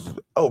 niggas.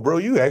 Oh, bro,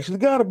 you actually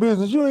got a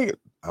business. You ain't.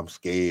 I'm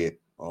scared.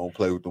 I don't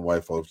play with the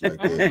white folks like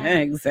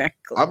that.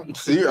 Exactly. I'm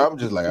serious. I'm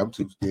just like, I'm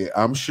too scared.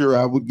 I'm sure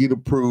I would get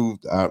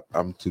approved.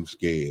 I'm too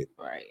scared.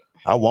 Right.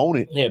 I want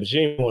it. Yeah, but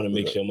you ain't want to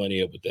mix your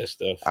money up with that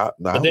stuff. But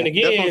then that's what I'm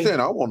again- saying.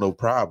 I don't want no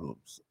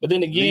problems. But then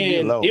me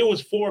again, alone. it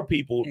was for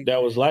people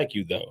that was like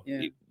you, though.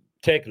 Yeah.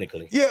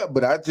 Technically. Yeah,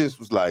 but I just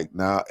was like,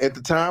 nah. At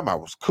the time, I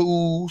was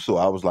cool, so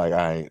I was like,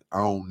 I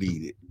don't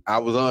need it. I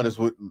was honest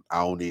with them.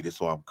 I don't need it,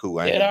 so I'm cool.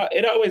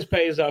 It always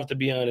pays off to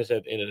be honest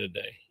at the end of the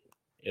day.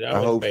 It I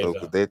always hope pays so. off.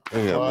 Cause that,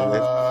 damn,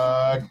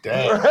 man, Fuck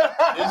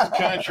that. This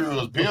country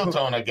was built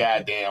on a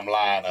goddamn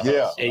line of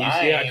Yeah. hustle. And you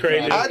I see how ain't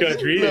crazy trying this to-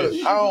 country look,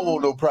 is. I don't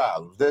want no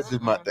problems. That's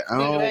just my thing. I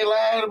Nigga, they don't.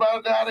 lied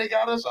about how they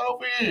got us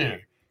over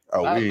here.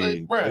 Oh, I we think,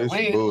 ain't. bruh, This we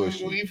is ain't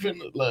bullshit. we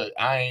finna look.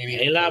 I ain't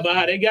even. Ain't lie about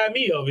how they got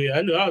me over here.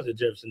 I knew I was at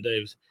Jefferson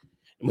Davis.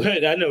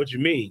 But I know what you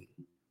mean.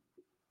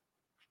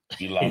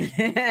 You lost.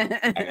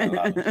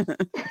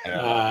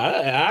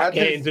 I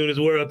came through this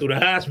world through the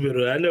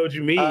hospital. I know what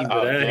you mean,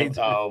 but I ain't.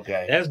 Oh,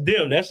 okay. That's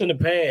them. That's in the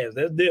past.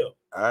 That's them.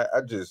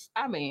 I just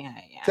I mean,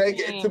 hey, take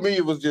it. To me,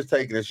 it was just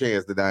taking a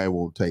chance that I ain't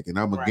want to take. And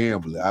I'm a Right.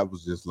 gambler. I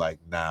was just like,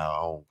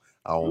 nah,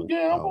 I don't.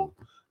 gamble?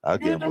 I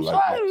Get them gamble like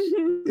that.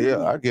 Mhm.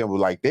 Yeah, I gamble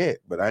like that,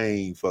 but I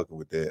ain't fucking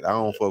with that. I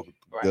don't fuck with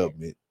the Right.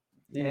 government.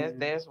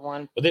 That's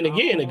one. But then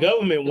again, the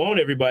government want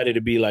everybody to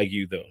be like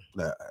you, though.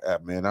 Nah,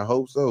 man, I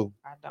hope so.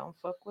 I don't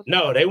fuck with.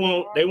 No, they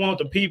want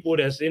the people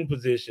that's in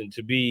position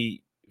to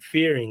be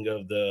fearing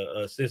of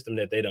the system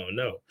that they don't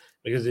know.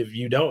 Because if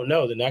you don't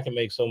know, then I can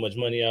make so much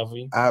money off of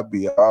you. I'll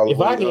be all the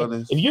way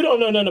honest. If you don't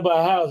know nothing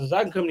about houses,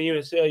 I can come to you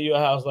and sell you a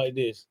house like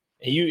this.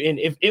 And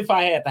if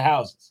I had the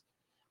houses,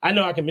 I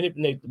know I can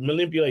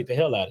manipulate the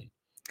hell out of you.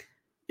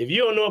 If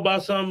you don't know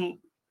about something,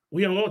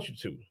 we don't want you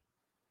to.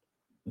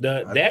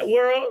 That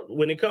world,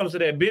 when it comes to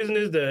that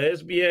business, the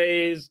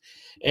SBAs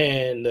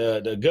and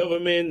the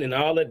government and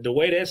all that, the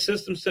way that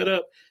system's set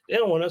up, they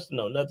don't want us to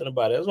know nothing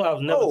about it. That's why I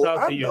was never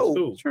talking to you in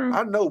school. True.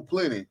 I know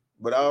plenty,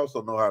 but I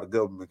also know how the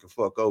government can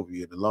fuck over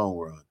you in the long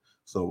run.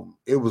 So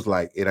it was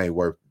like it ain't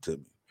worth it to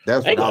me.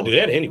 That's They what gonna do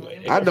that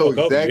anyway. I know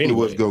exactly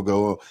what's gonna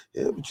go on.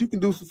 Yeah, but you can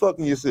do some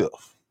fucking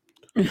yourself.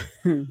 Yeah,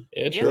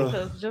 Yeah, true.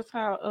 because just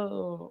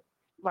how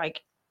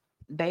like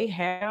they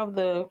have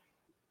the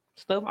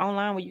stuff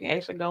online where you can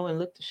actually go and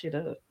look the shit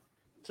up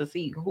to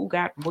see who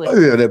got what. Oh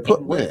yeah, in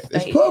what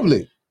it's state.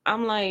 public.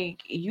 I'm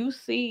like, you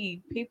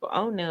see people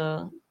on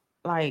there,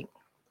 like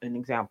an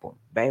example,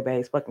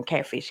 Baby's fucking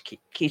catfish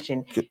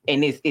kitchen,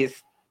 and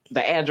it's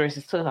the address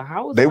is to her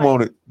house. They like,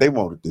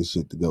 wanted this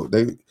shit to go.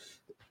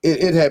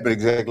 It happened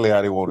exactly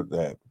how they wanted it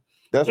to happen.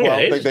 That's why I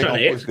they're think just they trying to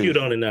gonna push execute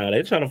this. on it now.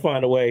 They're trying to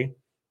find a way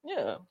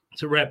yeah.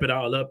 to wrap it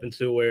all up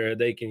into where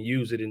they can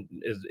use it and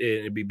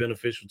it'd be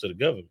beneficial to the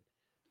government.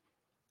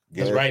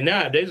 Because Yes. right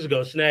now, they just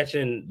go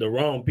snatching the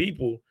wrong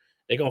people.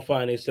 They're gonna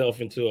find themselves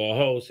into a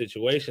whole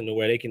situation to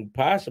where they can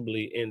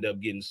possibly end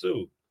up getting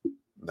sued.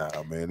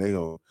 Nah, man,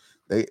 So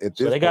they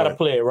gotta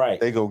play it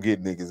right. They gonna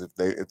get niggas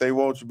if they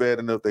want you bad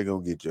enough, they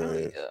gonna get your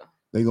ass. Yeah.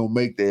 They gonna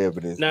make the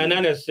evidence. Nah,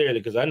 not necessarily,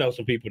 because I know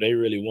some people they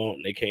really want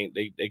and they can't.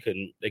 They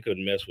couldn't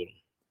mess with them.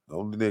 The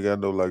only nigga I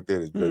know like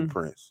that is Jay Hmm.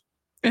 Prince.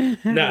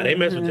 Nah, they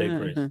mess with Jay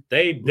Prince.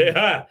 They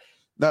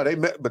No, they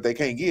met, but they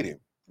can't get him.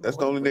 That's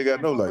the only nigga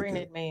I know like bring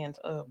that. that man's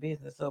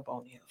business up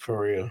on him.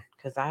 for real.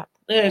 Cause I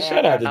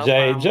Shout out to no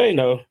Jay. problem Jay with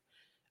know.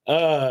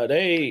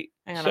 They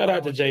I got no shout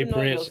out problem to with Jay you. You know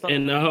Prince your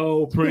and son. the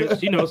whole Prince.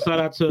 Shout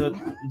out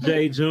to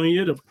Jay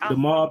Jr. The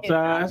mob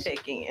ties.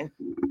 Check in.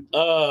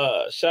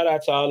 Shout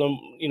out to all them.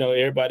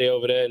 Everybody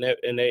over there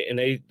and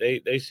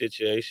they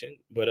situation.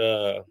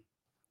 But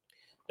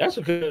that's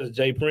because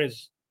Jay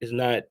Prince is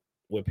not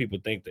what people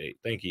think he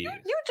is.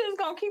 You just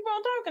gonna keep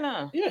on talking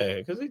on. Yeah,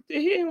 because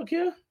he ain't gonna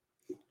care.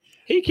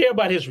 He care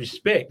about his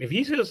respect. If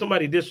he sees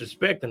somebody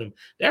disrespecting him,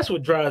 that's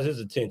what draws his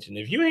attention.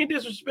 If you ain't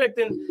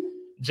disrespecting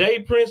Jay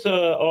Prince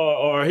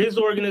or his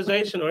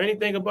organization or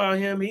anything about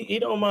him, he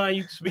don't mind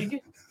you speaking.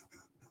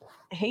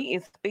 He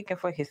is speaking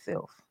for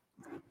himself.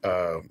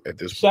 At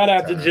this Shout point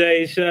out in to time,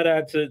 Jay. Shout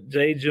out to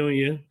Jay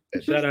Jr.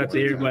 At Shout this out to point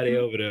in everybody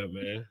time, over there,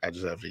 man. I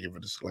just have to give a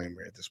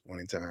disclaimer at this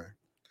point in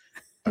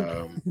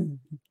time.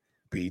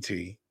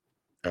 BT,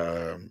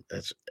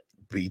 that's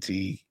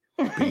BT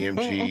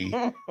BMG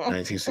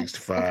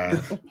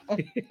 1965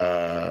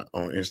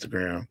 on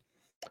Instagram.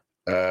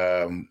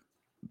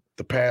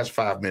 The past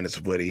 5 minutes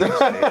of what he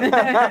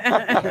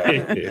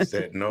said is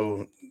that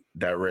no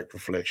direct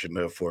reflection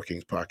of Four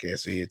Kings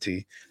Podcast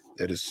ENT.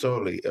 That is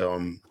solely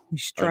You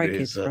strike it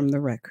his, from the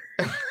record.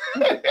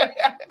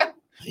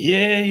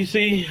 Yeah, you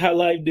see how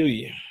life do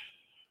you.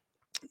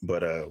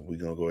 But we're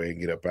gonna go ahead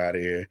and get up out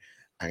of here.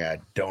 I got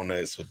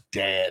donuts with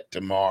Dad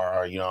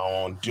tomorrow. I'm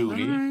on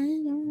duty.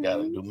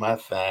 Gotta do my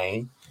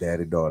thing.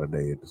 Daddy daughter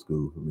day at the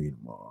school for me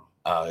tomorrow.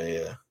 Oh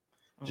yeah.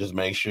 Just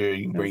make sure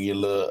you bring your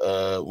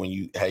little when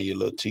you have your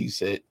little tea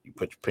set, you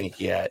put your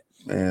pinky out.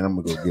 Man,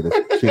 I'm gonna go get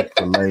a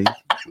Chick-fil-A.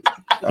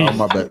 Oh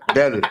my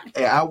bad.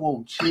 Hey, I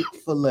want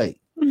Chick-fil-A.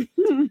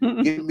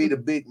 Give me the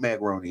big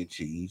macaroni and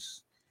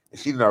cheese. And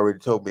she done already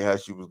told me how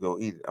she was gonna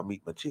eat it. I'm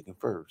eating my chicken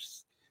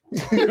first.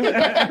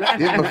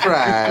 Then my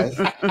fries.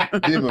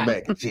 Then my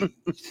mac and cheese.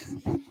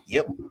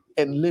 Yep.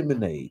 And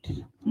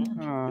lemonade.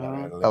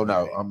 Aw. Oh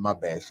no, my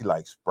bad. She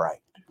likes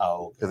Sprite.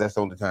 Oh, because that's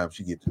the only time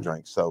she get to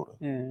drink soda.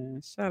 Yeah,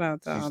 shout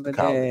out to She all used the to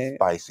call it dads.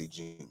 spicy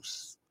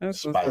juice.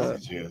 That's what's Spicy up.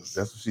 juice.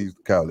 That's what she used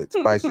to call it,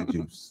 spicy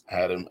juice.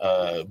 Had him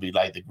be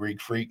like the Greek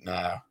freak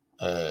now.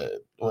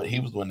 He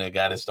was the one that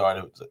got it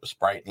started with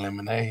Sprite and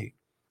lemonade.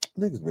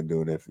 Niggas been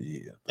doing that for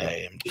years.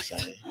 Hey, I'm just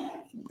saying.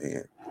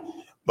 Man.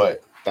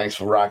 But thanks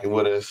for rocking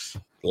with us.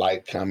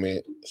 Like,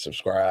 comment,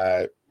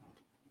 subscribe,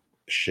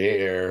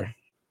 share,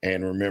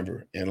 and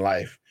remember, in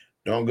life,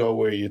 don't go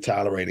where you're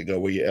tolerated. Go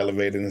where you're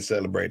elevated and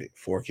celebrated.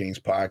 Four Kings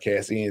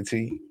Podcast ENT.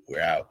 We're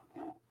out.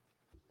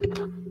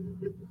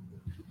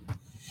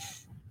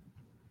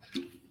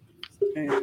 Yeah.